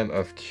delivery time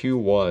of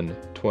Q1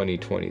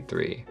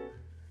 2023.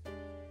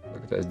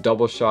 Look at this,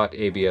 double shot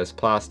ABS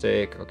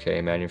plastic.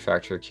 Okay,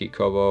 manufacturer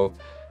Keebio.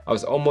 I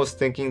was almost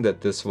thinking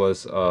that this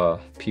was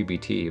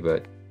PBT,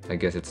 but I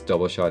guess it's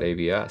double shot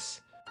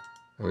ABS.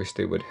 I wish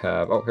they would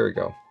have, oh, here we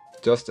go.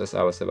 Just as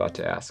I was about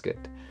to ask it.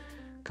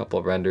 A couple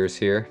of renders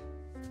here.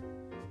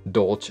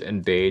 Dolce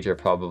and beige are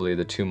probably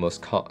the two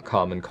most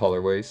common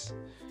colorways.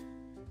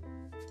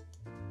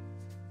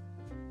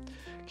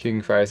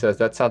 King Fry says,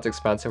 that sounds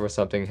expensive or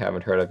something I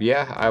haven't heard of.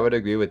 Yeah, I would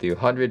agree with you.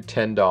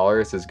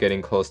 $110 is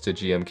getting close to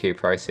GMK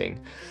pricing.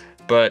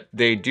 But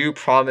they do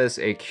promise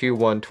a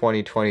Q1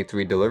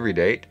 2023 delivery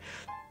date.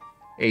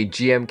 A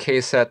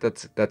GMK set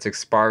that's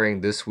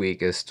expiring this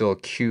week is still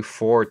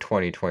Q4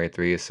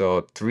 2023.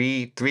 So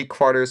three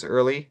quarters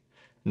early,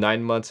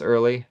 9 months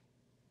early.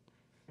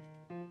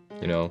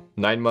 You know,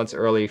 9 months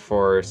early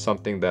for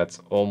something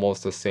that's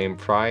almost the same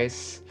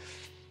price.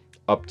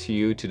 Up to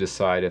you to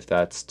decide if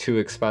that's too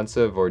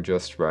expensive or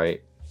just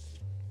right.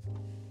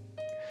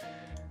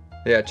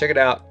 Yeah, check it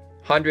out.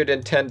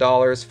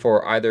 $110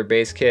 for either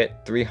base kit,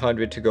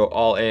 $300 to go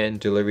all in,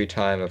 delivery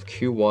time of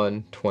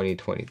Q1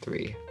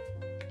 2023.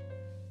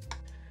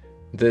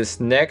 This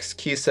next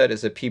key set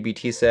is a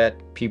PBT set,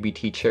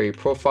 PBT Cherry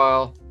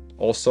Profile,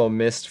 also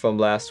missed from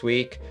last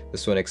week.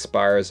 This one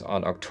expires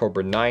on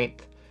October 9th.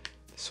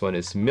 This one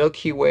is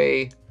Milky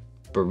Way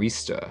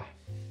Barista.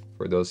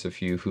 For those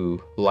of you who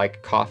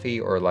like coffee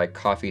or like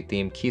coffee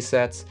themed key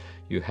sets,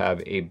 you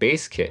have a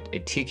base kit, a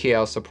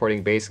TKL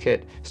supporting base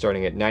kit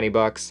starting at 90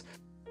 bucks.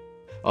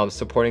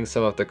 Supporting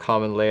some of the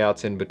common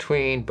layouts in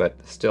between, but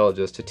still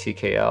just a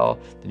TKL.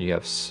 Then you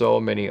have so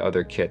many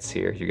other kits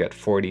here. You got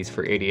 40s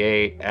for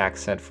 88,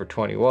 Accent for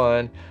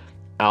 21,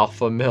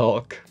 Alpha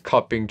Milk,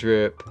 Cupping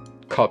Drip,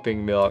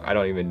 Cupping Milk, I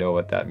don't even know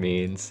what that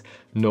means,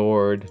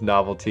 Nord,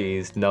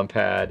 Novelties,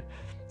 Numpad,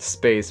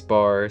 Space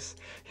Bars.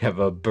 You have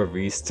a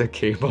Barista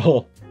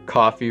Cable,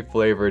 Coffee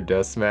Flavored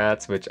Dust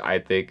Mats, which I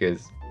think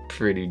is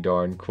pretty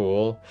darn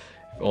cool.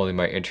 If only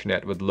my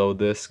internet would load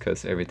this,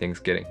 because everything's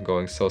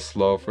going so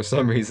slow for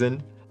some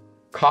reason.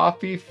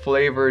 Coffee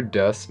Flavored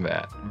Dust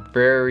Mat,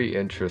 very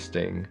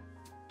interesting.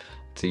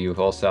 So you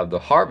also have the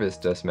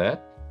Harvest Dust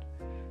Mat,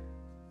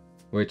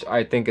 which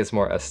I think is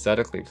more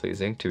aesthetically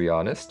pleasing, to be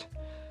honest.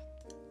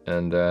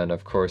 And then,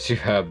 of course, you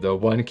have the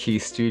One Key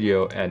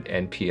Studio and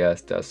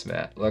NPS Dust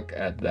Mat. Look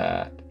at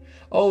that.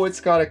 Oh, it's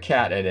got a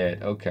cat in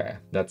it. Okay,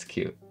 that's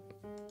cute.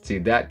 See,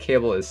 that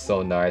cable is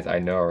so nice, I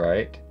know,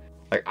 right?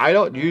 Like, I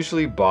don't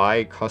usually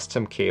buy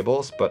custom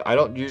cables, but I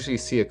don't usually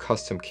see a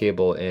custom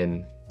cable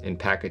in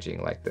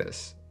packaging like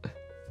this.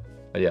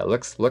 But yeah,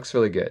 looks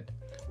really good.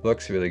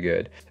 Looks really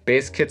good.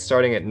 Base kit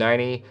starting at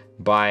 90,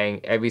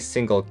 buying every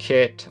single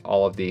kit,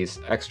 all of these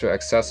extra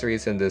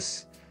accessories in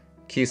this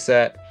key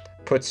set,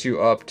 puts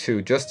you up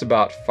to just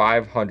about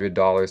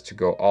 $500 to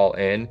go all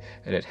in,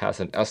 and it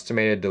has an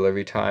estimated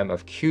delivery time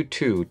of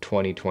Q2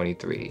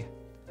 2023.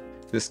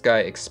 This guy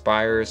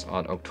expires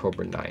on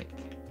October 9th.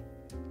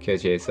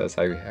 KJ says,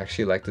 I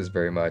actually like this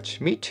very much.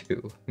 Me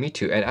too,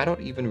 and I don't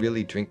even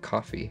really drink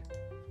coffee.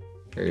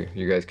 Here,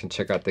 you guys can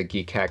check out the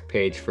Geek Hack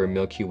page for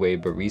Milky Way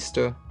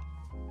Barista.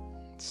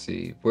 Let's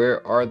see,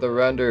 where are the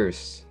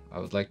renders? I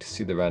would like to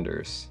see the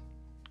renders.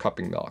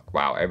 Cupping Milk,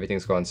 wow,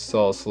 everything's going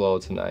so slow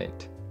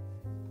tonight.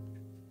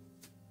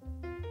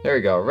 There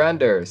we go,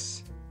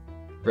 renders.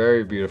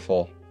 Very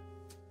beautiful.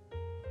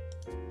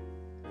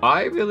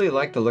 I really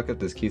like the look of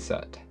this key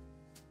set.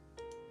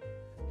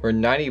 For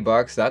 90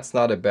 bucks, that's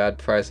not a bad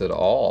price at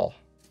all.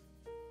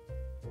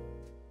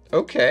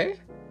 Okay.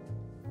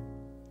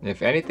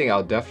 If anything,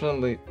 I'll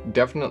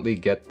definitely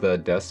get the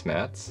desk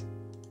mats.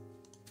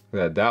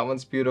 That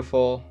one's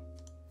beautiful.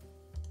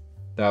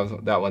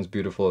 That one's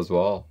beautiful as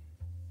well.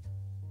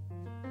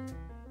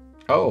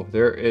 Oh,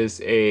 there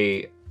is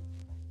a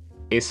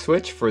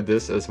switch for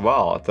this as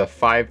well. It's a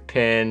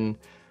 5-pin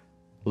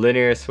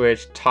linear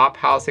switch. Top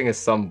housing is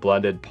some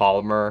blended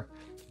polymer.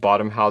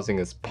 Bottom housing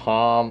is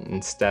palm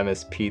and stem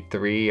is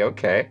P3.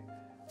 Okay.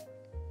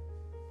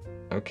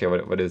 Okay,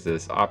 what is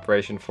this?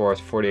 Operation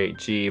force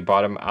 48G.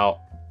 Bottom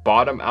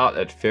out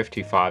at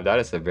 55. That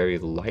is a very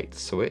light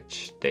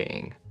switch.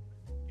 Dang.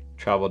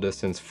 Travel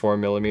distance 4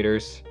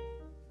 millimeters.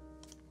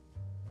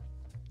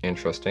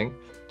 Interesting.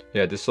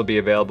 Yeah, this will be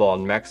available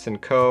on Mex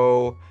 &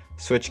 Co.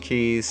 Switch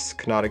keys,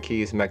 Kanata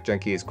keys, Mech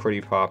Junkies,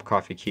 QWERTY Pop,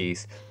 Coffee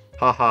keys.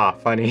 Haha,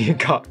 funny.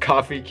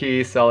 Coffee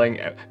keys selling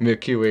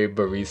Milky Way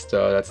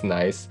Barista. That's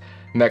nice.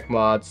 Mech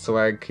Mods,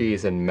 Swag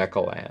keys, and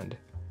Mechaland.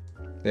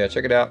 Yeah,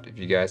 check it out if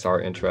you guys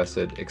are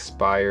interested.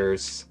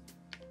 Expires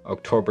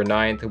October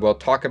 9th. We'll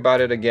talk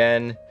about it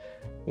again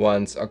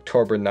once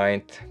October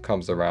 9th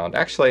comes around.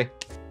 Actually,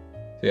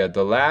 So yeah,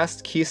 the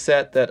last key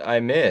set that I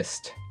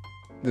missed.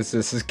 This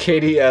is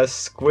KDS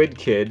Squid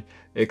Kid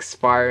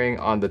expiring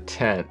on the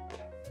 10th.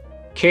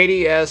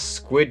 KDS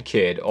Squid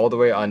Kid, all the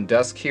way on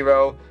Desk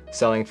Hero,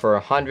 selling for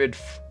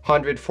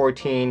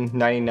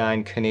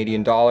 114.99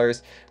 Canadian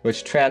dollars,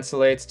 which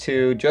translates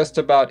to just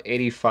about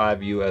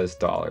 85 US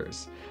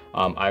dollars.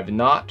 I've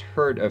not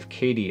heard of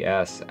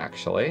KDS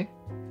actually,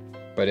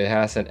 but it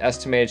has an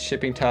estimated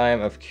shipping time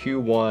of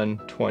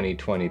Q1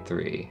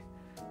 2023.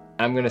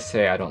 I'm gonna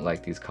say I don't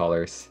like these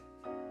colors.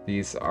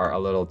 These are a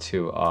little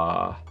too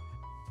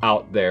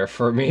out there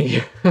for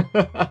me.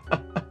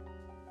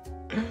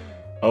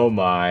 Oh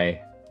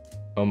my.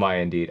 Oh my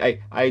indeed.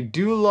 I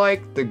do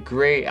like the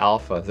gray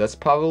alphas. That's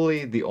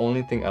probably the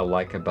only thing I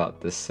like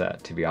about this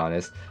set, to be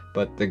honest.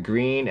 But the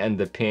green and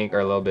the pink are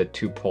a little bit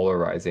too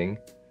polarizing.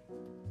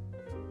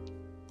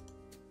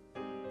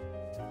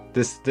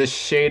 This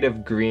shade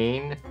of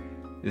green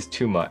is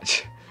too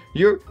much.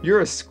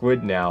 You're a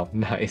squid now.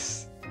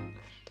 Nice.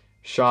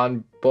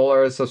 Sean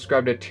Buller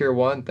subscribed to tier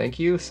 1. Thank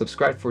you.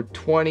 Subscribed for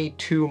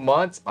 22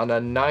 months on a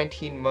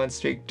 19-month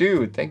streak.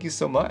 Dude, thank you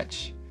so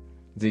much.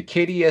 The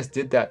KDS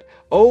did that.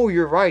 Oh,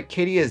 you're right.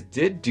 KDS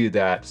did do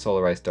that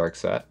Solarized Dark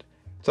set.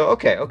 So,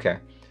 okay.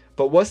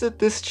 But was it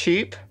this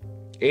cheap?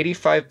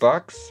 85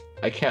 bucks?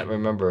 I can't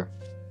remember.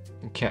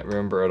 I can't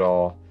remember at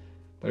all.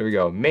 But here we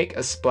go. Make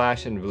a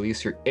splash and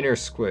release your inner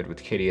squid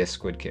with KDS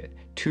Squid Kit.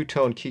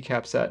 Two-tone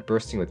keycap set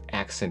bursting with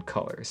accent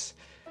colors.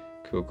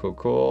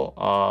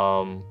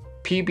 Cool.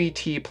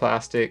 PBT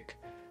plastic.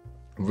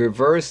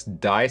 Reverse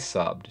die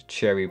subbed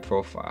cherry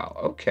profile.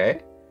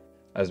 Okay.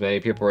 As many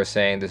people were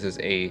saying, this is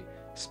a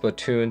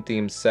Splatoon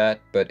themed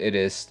set, but it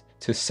is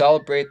to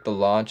celebrate the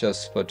launch of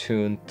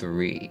Splatoon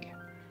 3.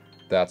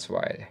 That's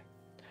why.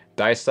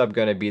 Die sub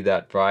gonna be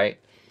that bright?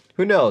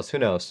 Who knows? There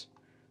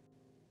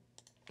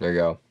you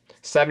go.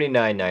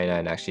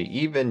 $79.99 actually,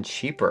 even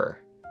cheaper.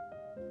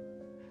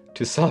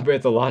 To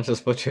celebrate the launch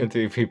of Splatoon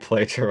 3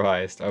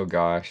 pre-plagiarized. Oh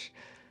gosh.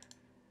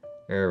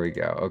 There we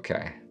go.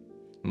 Okay.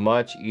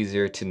 Much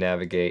easier to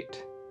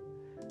navigate,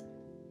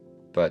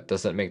 but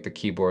doesn't make the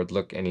keyboard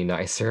look any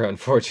nicer,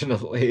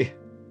 unfortunately.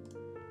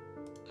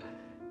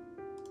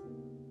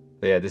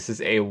 But yeah, this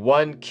is a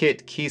one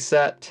kit key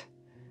set.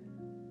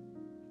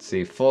 Let's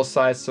see, full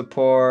size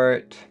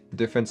support,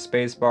 different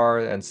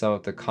spacebar, and some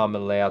of the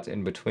common layouts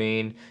in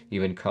between.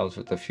 Even comes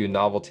with a few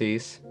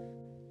novelties.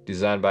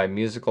 Designed by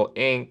Musical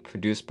Inc.,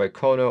 produced by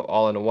Kono,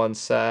 all in one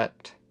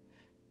set.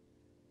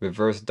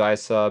 Reverse die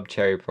sub,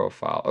 cherry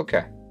profile.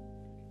 Okay.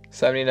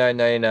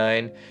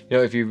 $79.99. You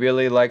know, if you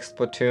really like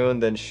Splatoon,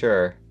 then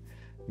sure,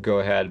 go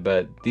ahead.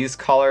 But these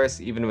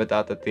colors, even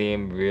without the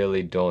theme,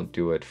 really don't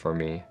do it for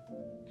me.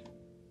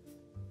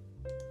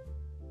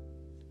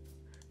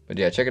 But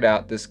yeah, check it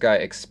out. This guy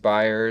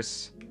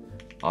expires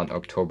on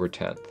October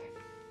 10th.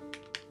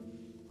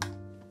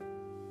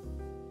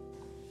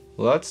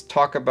 Let's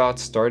talk about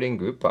starting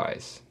group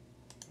buys.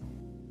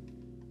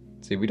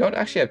 See, we don't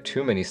actually have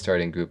too many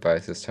starting group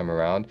buys this time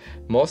around.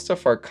 Most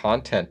of our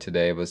content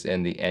today was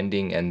in the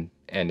ending and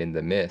in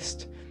the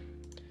mist.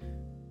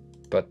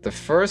 But the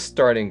first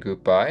starting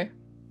group buy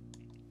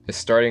is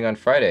starting on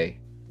Friday,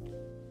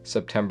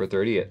 September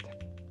 30th.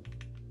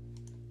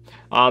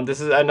 This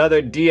is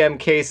another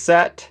DMK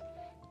set.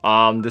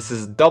 This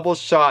is double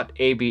shot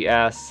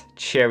ABS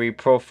cherry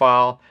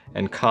profile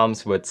and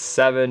comes with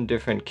 7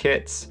 different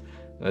kits.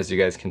 As you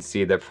guys can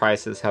see, the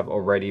prices have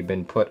already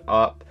been put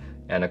up,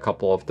 and a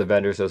couple of the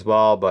vendors as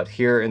well. But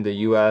here in the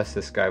US,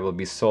 this guy will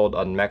be sold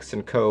on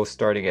Mexico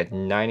starting at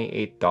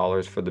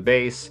 $98 for the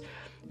base.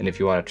 And if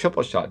you want a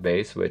triple shot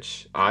base,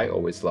 which I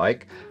always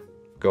like,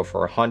 go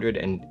for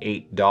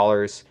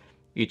 $108.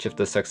 Each of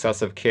the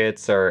successive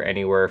kits are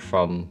anywhere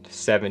from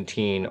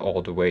 $17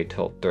 all the way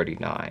till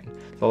 $39.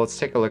 So let's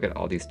take a look at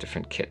all these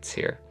different kits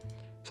here.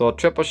 So a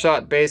triple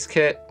shot base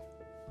kit,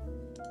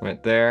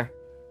 right there.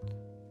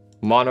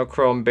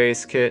 Monochrome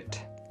base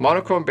kit.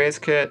 Monochrome base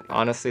kit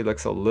honestly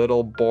looks a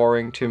little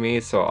boring to me,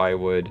 so I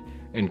would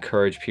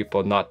encourage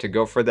people not to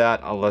go for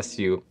that unless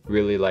you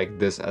really like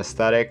this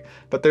aesthetic.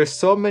 But there's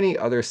so many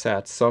other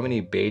sets, so many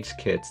base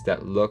kits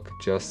that look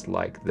just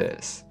like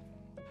this.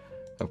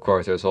 Of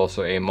course, there's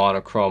also a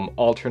monochrome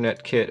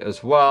alternate kit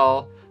as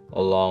well,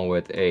 along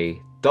with a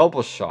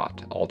double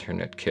shot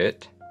alternate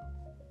kit.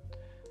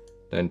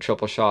 Then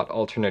triple shot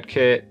alternate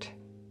kit.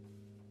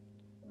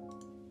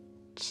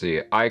 Let's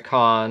see,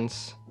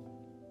 icons.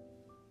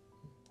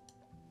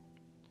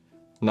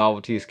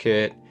 Novelties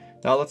kit.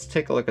 Now let's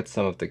take a look at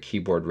some of the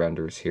keyboard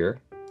renders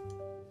here.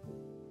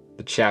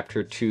 The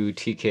Chapter 2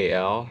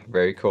 TKL,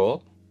 very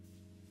cool.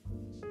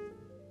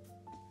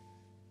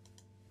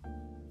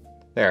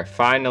 There,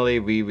 finally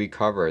we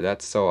recover.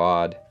 That's so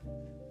odd.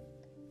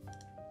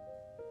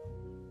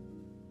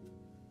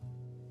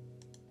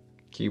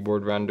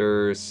 Keyboard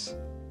renders.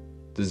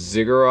 The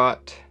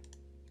Ziggurat,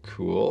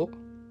 cool.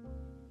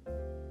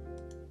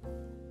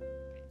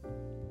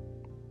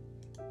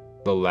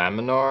 The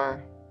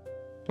Laminar,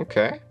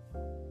 okay.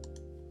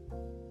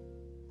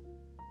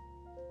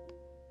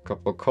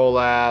 Couple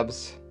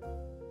collabs,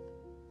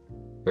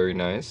 very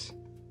nice.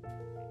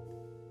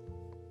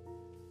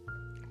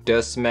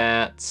 Dust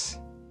mats.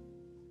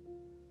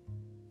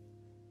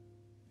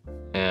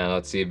 And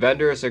let's see,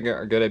 vendors are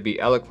going to be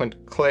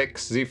Eloquent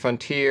Clicks, Z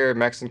Frontier,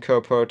 Max &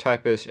 Co,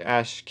 Prototypist,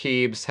 Ash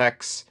Keebs,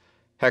 Hex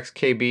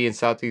KB in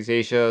Southeast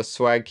Asia,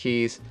 Swag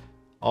Keys,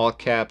 All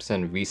Caps,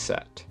 and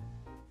Reset.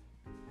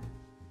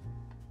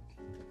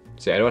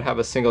 See, I don't have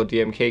a single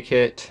DMK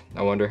kit.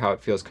 I wonder how it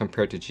feels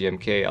compared to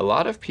GMK. A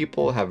lot of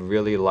people have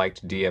really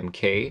liked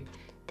DMK,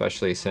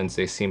 especially since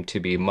they seem to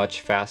be much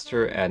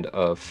faster and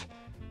of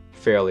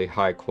fairly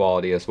high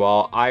quality as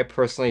well. I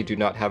personally do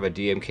not have a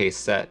DMK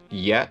set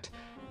yet.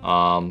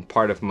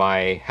 Part of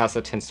my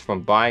hesitance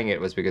from buying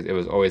it was because it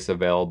was always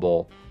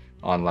available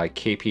on like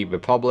KP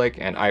Republic,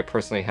 and I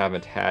personally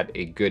haven't had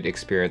a good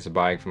experience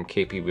buying from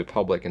KP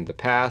Republic in the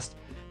past,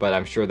 but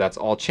I'm sure that's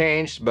all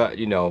changed. But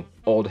you know,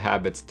 old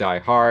habits die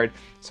hard,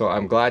 so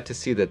I'm glad to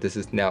see that this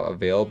is now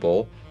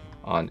available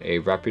on a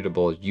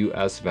reputable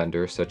US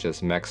vendor such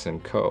as Mex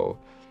 & Co.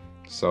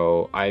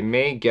 So I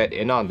may get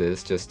in on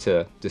this just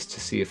to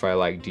see if I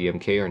like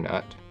DMK or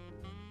not,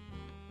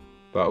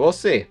 but we'll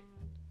see.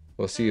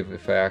 We'll see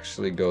if I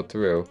actually go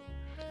through.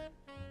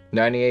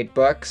 98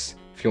 bucks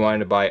if you wanted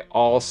to buy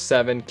all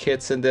 7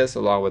 kits in this,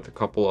 along with a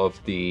couple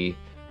of the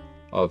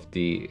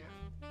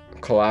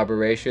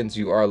collaborations.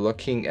 You are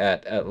looking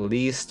at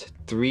least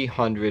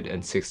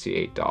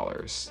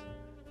 $368.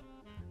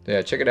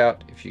 Yeah, check it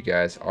out if you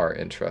guys are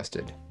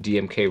interested.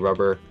 DMK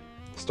rubber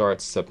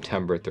starts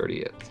September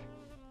 30th.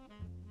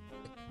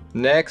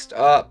 Next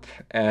up,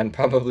 and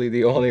probably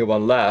the only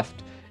one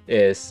left,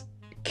 is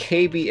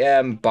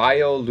KBM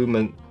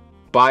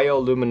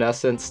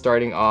Bioluminescence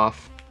starting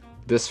off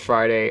this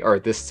Friday, or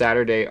this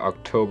Saturday,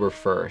 October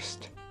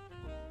 1st.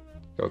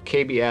 So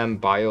KBM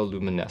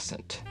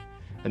Bioluminescent.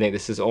 I think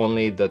this is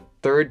only the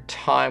 3rd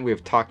time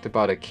we've talked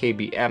about a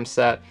KBM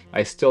set.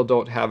 I still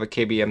don't have a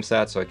KBM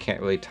set, so I can't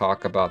really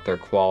talk about their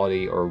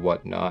quality or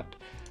whatnot.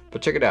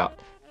 But check it out.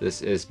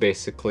 This is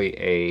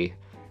basically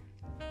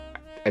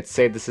I'd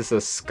say this is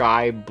a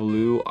sky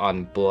blue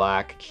on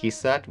black key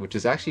set, which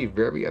is actually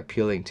very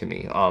appealing to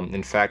me.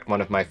 In fact,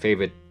 one of my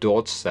favorite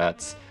Dolch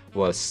sets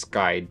was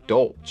Sky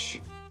Dolch,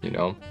 you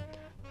know,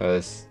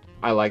 because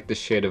I like the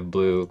shade of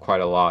blue quite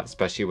a lot,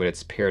 especially when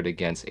it's paired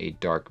against a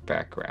dark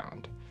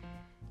background.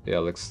 Yeah,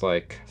 looks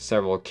like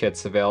several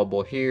kits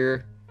available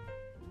here.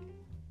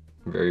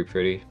 Very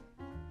pretty.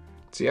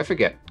 See, I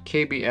forget,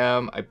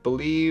 KBM, I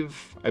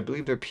believe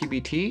they're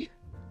PBT?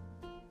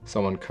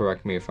 Someone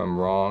correct me if I'm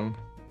wrong.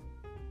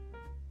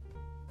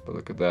 But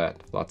look at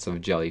that, lots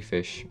of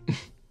jellyfish.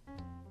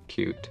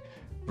 Cute.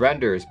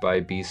 Renders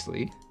by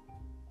Beasley.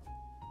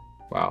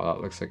 Wow,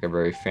 that looks like a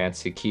very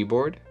fancy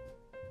keyboard.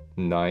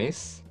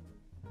 Nice.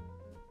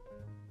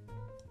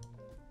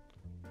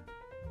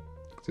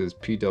 This is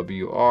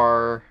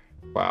PWR.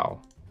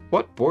 Wow.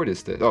 What board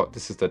is this? Oh,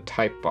 this is the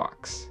type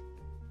box.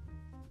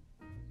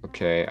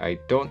 Okay, I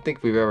don't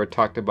think we've ever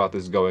talked about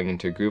this going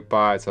into group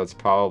buy, so it's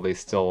probably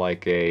still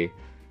like a,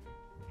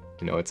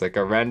 you know, it's like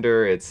a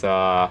render. It's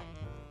a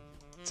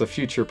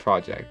future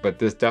project, but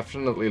this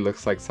definitely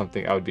looks like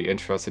something I would be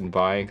interested in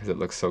buying because it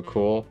looks so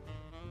cool.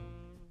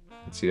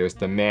 Let's see, there's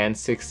the Man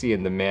 60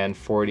 and the Man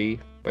 40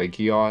 by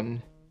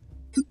Gion.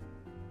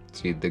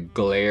 Let's see, the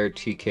Glare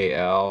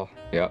TKL.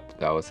 Yep,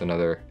 that was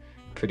another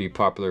pretty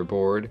popular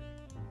board.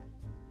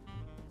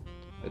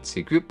 Let's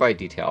see, group by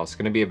details. It's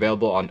going to be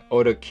available on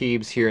Oda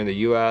Keebs here in the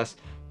US.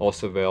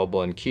 Also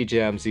available in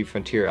Keyjam, Z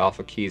Frontier,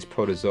 Alpha Keys,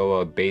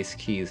 Protozoa, Base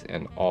Keys,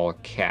 and All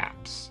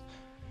Caps.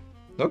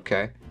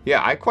 Okay.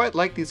 Yeah, I quite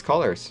like these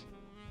colors.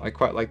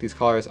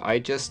 I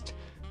just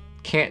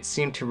can't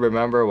seem to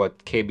remember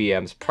what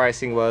KBM's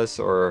pricing was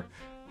or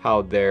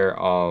how their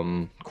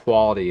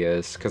quality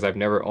is, because I've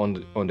never owned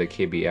a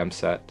KBM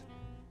set.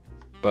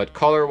 But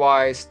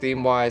color-wise,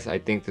 theme-wise, I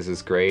think this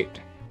is great.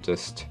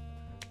 Just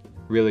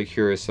really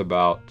curious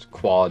about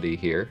quality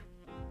here.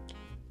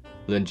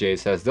 Lin J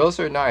says, those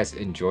are nice.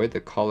 Enjoy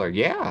the color.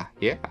 Yeah.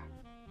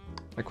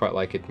 I quite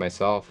like it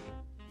myself.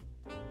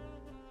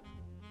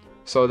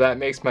 So that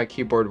makes my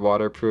keyboard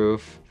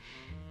waterproof.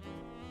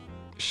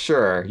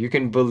 Sure, you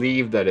can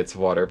believe that it's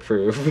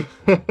waterproof.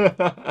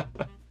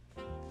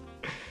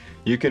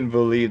 You can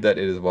believe that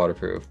it is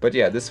waterproof. But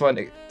yeah, this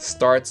one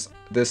starts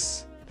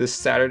this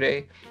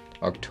Saturday,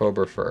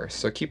 October 1st.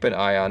 So keep an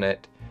eye on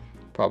it.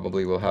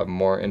 Probably will have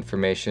more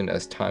information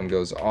as time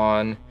goes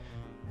on.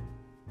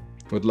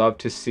 Would love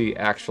to see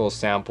actual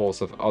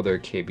samples of other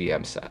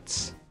KBM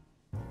sets.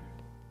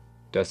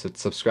 Does it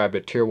subscribe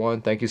at tier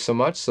 1? Thank you so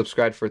much.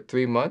 Subscribe for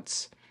 3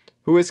 months.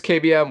 Who is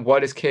KBM?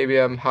 What is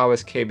KBM? How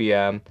is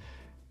KBM?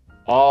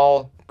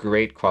 All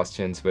great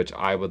questions, which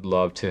I would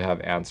love to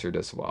have answered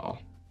as well.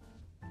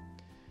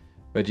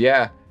 But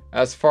yeah,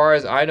 as far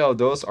as I know,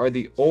 those are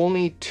the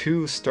only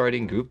 2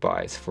 starting group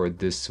buys for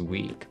this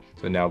week.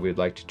 So now we'd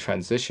like to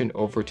transition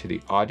over to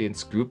the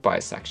audience group buy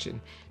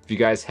section. If you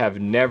guys have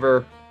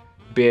never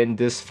been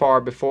this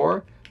far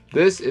before,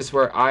 this is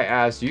where I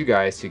ask you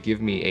guys to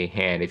give me a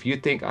hand. If you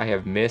think I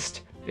have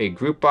missed a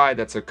group buy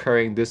that's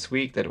occurring this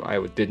week that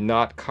I did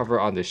not cover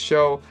on the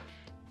show,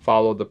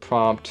 follow the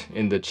prompt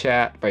in the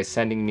chat by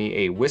sending me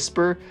a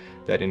whisper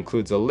that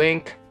includes a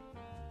link,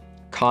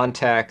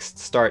 context,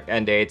 start,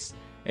 end dates,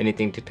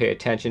 anything to pay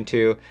attention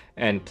to,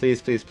 and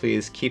please, please,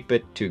 please keep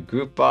it to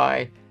group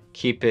buy,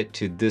 keep it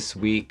to this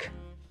week,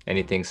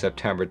 anything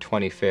September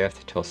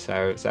 25th till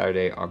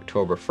Saturday,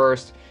 October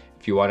 1st.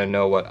 If you want to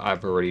know what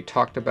I've already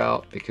talked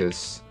about,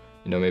 because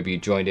maybe you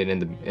joined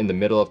in the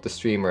middle of the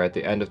stream or at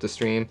the end of the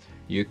stream,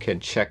 you can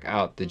check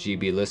out the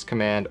GB list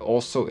command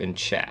also in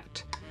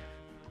chat.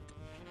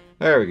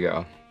 There we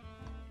go.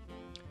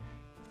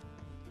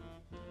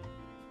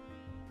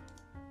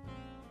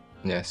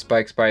 Yeah,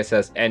 Spike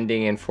says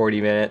ending in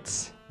 40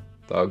 minutes.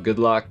 So good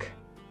luck.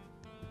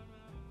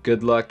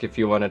 Good luck if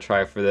you want to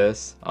try for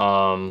this.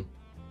 A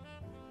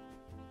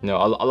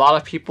lot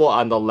of people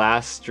on the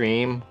last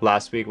stream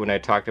last week when I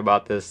talked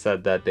about this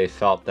said that they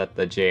felt that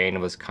the Jane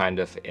was kind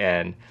of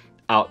an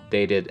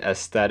outdated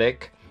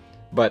aesthetic,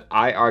 but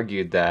I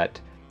argued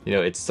that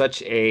it's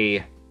such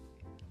a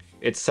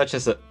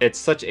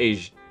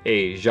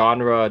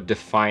genre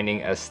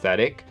defining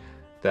aesthetic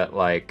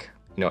that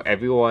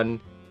everyone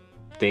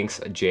thinks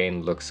a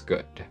Jane looks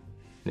good.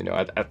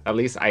 At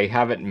least I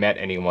haven't met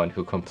anyone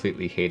who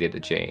completely hated a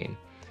Jane.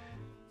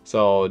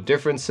 So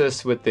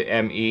differences with the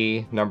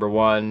ME, number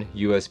one,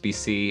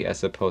 USB-C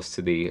as opposed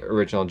to the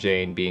original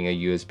Jane being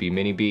a USB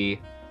Mini B.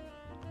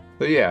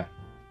 So yeah,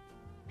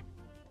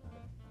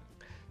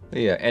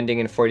 ending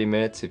in 40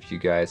 minutes if you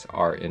guys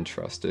are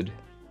interested.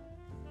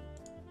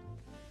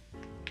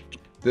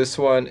 This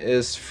one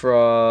is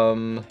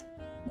from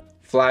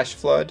Flash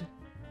Flood.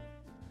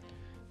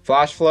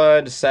 Flash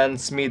Flood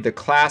sends me the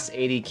Class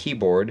 80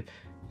 keyboard.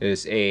 It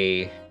is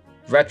a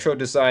retro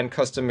design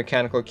custom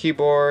mechanical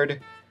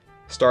keyboard.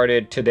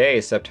 Started today,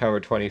 September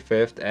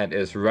 25th, and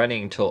is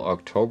running till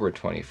October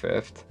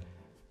 25th.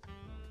 I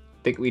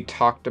think we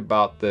talked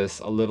about this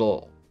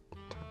a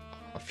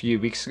few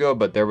weeks ago,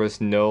 but there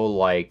was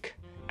no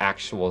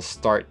actual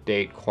start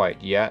date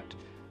quite yet.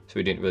 So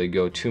we didn't really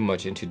go too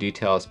much into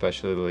detail,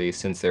 especially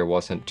since there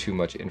wasn't too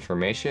much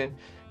information.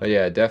 But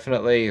yeah,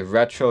 definitely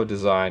retro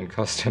design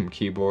custom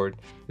keyboard,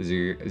 as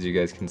you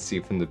guys can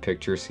see from the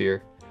pictures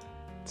here.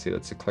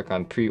 Let's click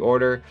on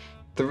pre-order.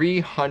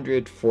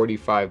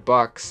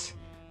 $345.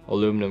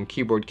 Aluminum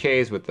keyboard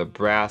case with the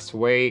brass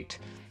weight.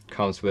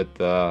 Comes with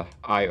the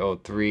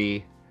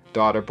IO3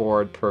 daughter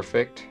board.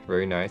 Perfect.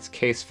 Very nice.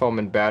 Case foam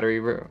and battery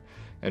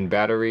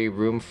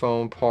room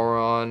foam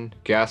pour-on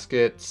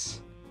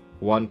gaskets.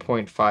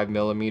 1.5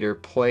 millimeter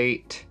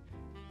plate.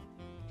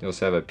 You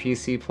also have a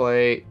PC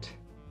plate.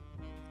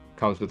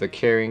 Comes with a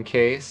carrying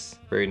case.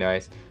 Very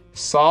nice.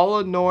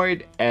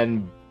 Solenoid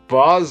and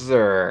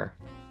buzzer.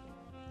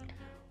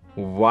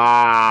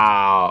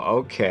 Wow.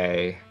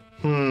 Okay.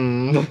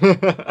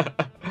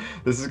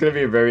 This is going to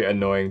be a very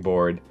annoying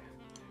board.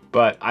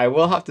 But I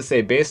will have to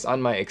say, based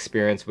on my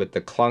experience with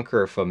the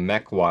clunker from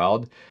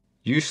MechWild,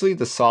 usually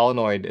the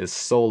solenoid is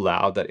so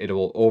loud that it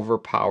will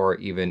overpower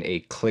even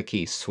a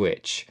clicky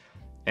switch.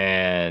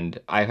 And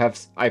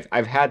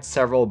I've had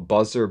several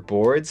buzzer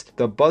boards.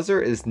 The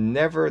buzzer is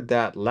never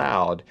that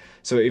loud.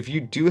 So if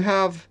you do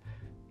have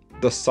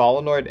the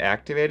solenoid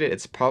activated,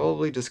 it's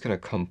probably just going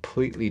to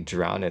completely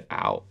drown it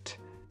out.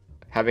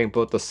 Having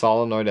both the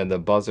solenoid and the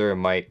buzzer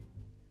might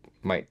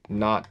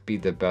not be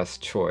the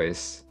best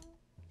choice.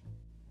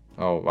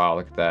 Oh wow,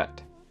 look at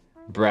that.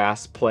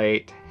 Brass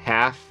plate,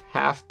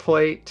 half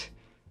plate.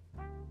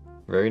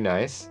 Very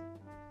nice.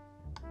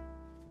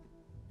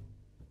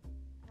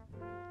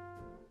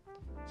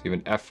 It's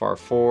even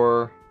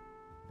FR4.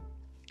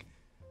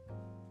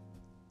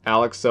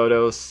 Alex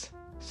Sotos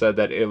said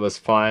that it was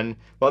fun.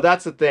 Well,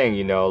 that's the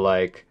thing,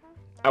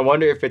 I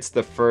wonder if it's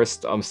the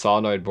first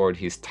solenoid board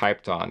he's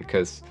typed on,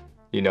 because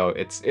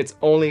it's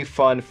only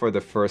fun for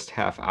the first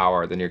half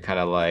hour. Then you're kind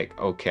of like,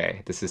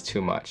 okay, this is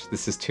too much.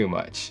 This is too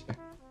much.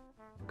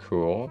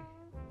 Cool.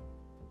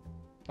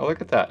 Oh,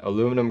 look at that.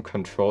 Aluminum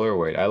controller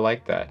weight. I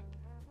like that.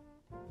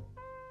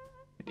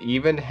 It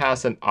even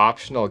has an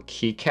optional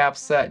keycap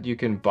set you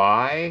can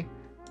buy.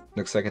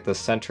 Looks like at the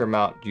center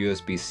mount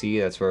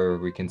USB-C. That's where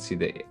we can see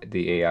the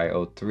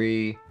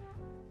AIO3.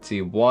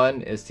 See,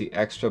 1 is the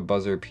extra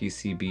buzzer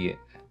PCB.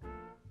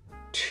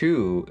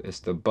 2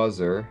 is the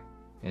buzzer.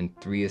 And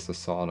 3 is the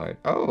solenoid.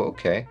 Oh,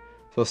 okay.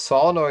 So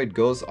solenoid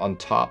goes on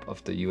top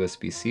of the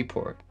USB-C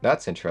port.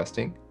 That's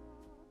interesting.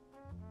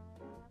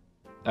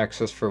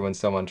 Access for when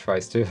someone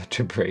tries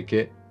to break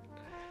it.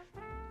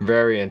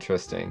 Very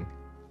interesting.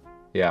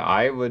 Yeah,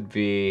 I would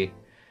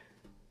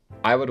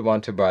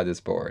want to buy this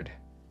board.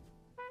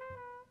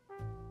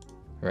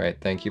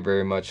 Alright, thank you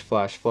very much,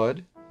 Flash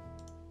Flood.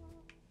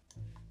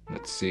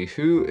 Let's see,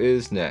 who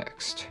is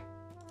next?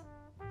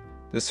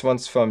 This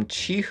one's from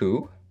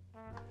Chihu.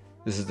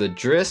 This is the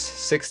Driss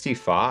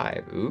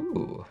 65.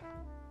 Ooh.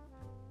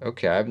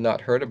 Okay, I've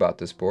not heard about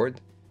this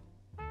board.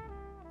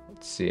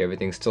 Let's see,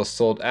 everything's still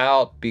sold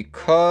out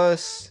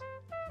because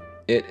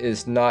it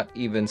is not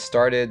even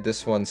started.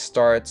 This one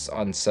starts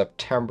on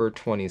September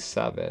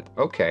 27th.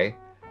 Okay.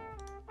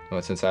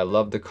 Well, since I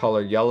love the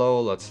color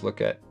yellow, let's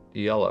look at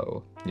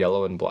yellow.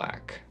 Yellow and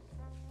black.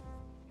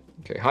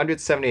 Okay,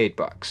 178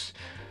 bucks.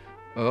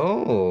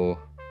 Oh.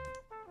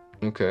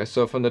 Okay,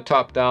 so from the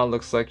top down,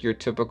 looks like your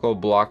typical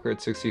blocker at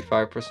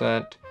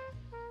 65%.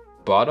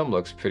 Bottom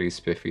looks pretty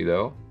spiffy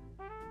though.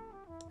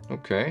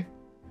 Okay.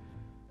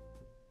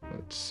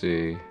 Let's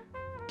see.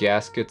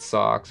 Gasket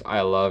socks.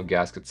 I love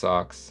gasket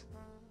socks.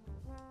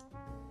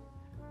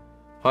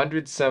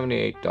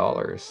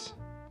 $178.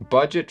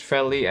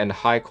 Budget-friendly and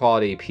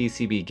high-quality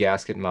PCB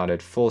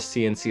gasket-mounted full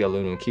CNC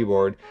aluminum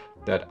keyboard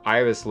that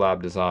Iris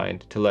Lab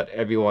designed to let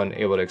everyone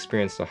able to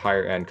experience the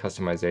higher-end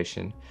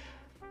customization.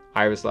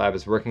 Iris Lab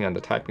is working on the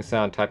typing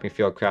sound, typing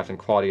feel, craft, and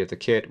quality of the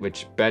kit,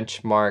 which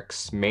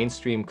benchmarks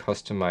mainstream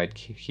customized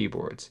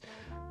keyboards.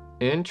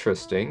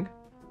 Interesting.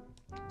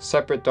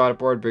 Separate dot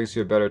board brings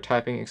you a better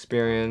typing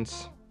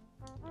experience.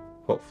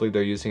 Hopefully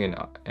they're using an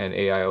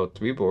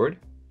AIO3 board.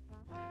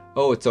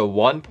 Oh, it's a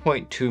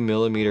 1.2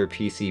 millimeter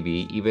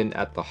PCB, even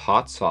at the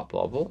hot swap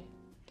level.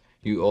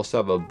 You also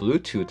have a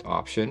Bluetooth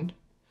option.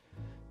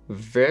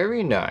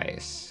 Very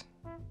nice.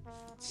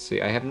 Let's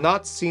see, I have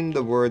not seen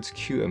the words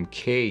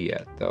QMK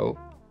yet, though.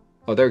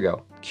 Oh, there we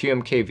go.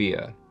 QMK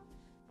VIA.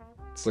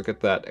 Let's look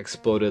at that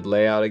exploded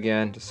layout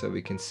again, just so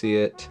we can see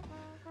it.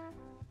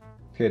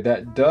 Okay,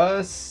 that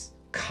does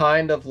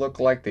kind of look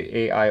like the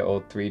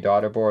AIO3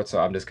 daughter board, so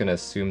I'm just going to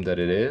assume that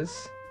it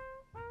is.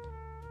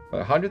 But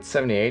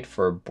 178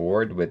 for a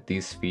board with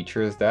these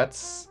features,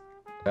 that's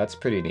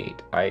pretty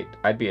neat.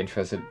 I'd be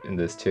interested in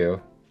this too.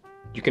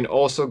 You can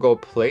also go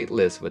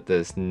plateless with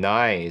this.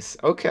 Nice.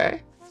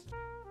 Okay.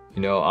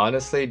 You know,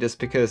 honestly, just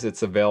because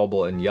it's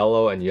available in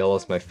yellow and yellow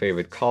is my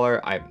favorite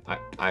color, I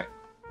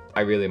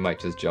really might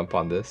just jump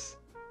on this.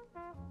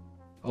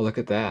 Oh, look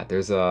at that.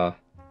 There's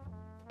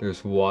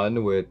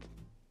one with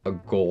a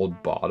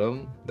gold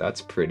bottom.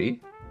 That's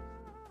pretty.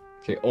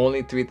 Okay,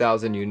 only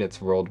 3,000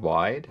 units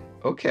worldwide.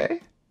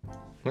 Okay.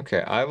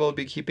 Okay, I will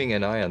be keeping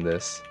an eye on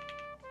this.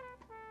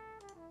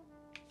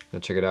 Now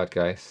check it out,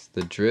 guys.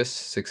 The Driss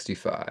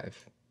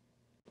 65.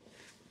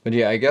 But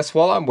yeah, I guess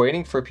while I'm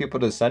waiting for people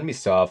to send me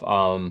stuff,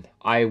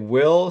 I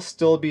will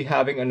still be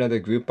having another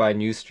group by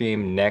new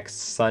stream next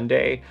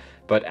Sunday.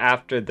 But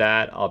after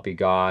that, I'll be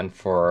gone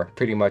for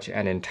pretty much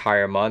an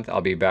entire month.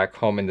 I'll be back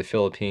home in the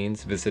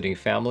Philippines visiting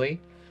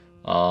family.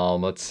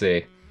 Let's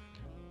see.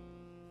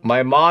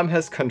 My mom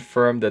has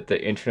confirmed that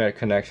the internet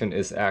connection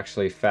is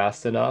actually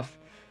fast enough.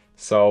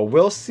 So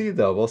we'll see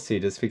though, we'll see,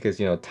 just because,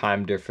 you know,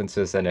 time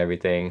differences and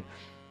everything.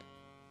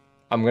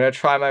 I'm gonna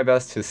try my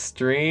best to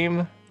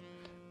stream,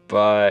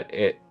 but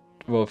it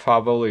will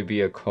probably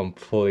be a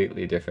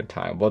completely different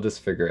time. We'll just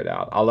figure it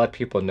out. I'll let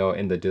people know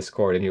in the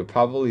Discord and you'll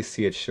probably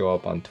see it show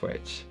up on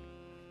Twitch.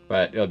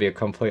 But it'll be a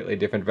completely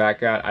different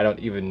background. I don't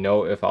even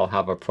know if I'll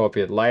have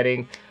appropriate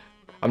lighting.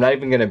 I'm not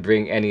even gonna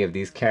bring any of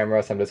these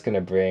cameras. I'm just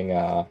gonna bring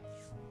like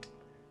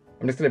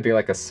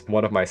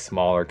one of my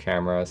smaller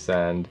cameras,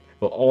 and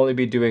we'll only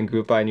be doing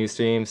group by new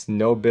streams,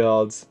 no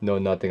builds, no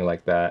nothing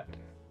like that.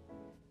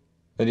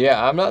 But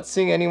yeah, I'm not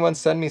seeing anyone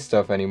send me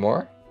stuff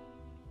anymore.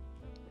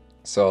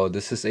 So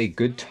this is a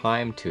good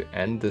time to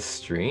end the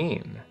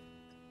stream.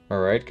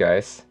 Alright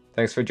guys,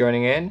 thanks for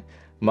joining in.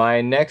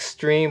 My next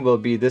stream will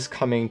be this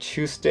coming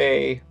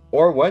Tuesday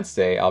or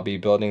Wednesday. I'll be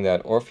building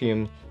that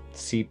Oreum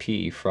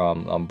CP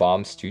from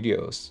Bomb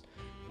Studios.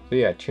 So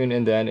yeah, tune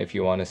in then if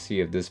you want to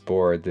see if this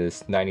board,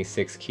 this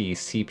 96 key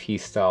CP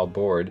style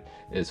board,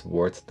 is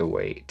worth the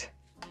wait.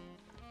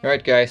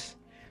 Alright guys,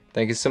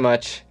 thank you so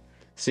much.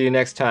 See you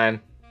next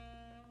time.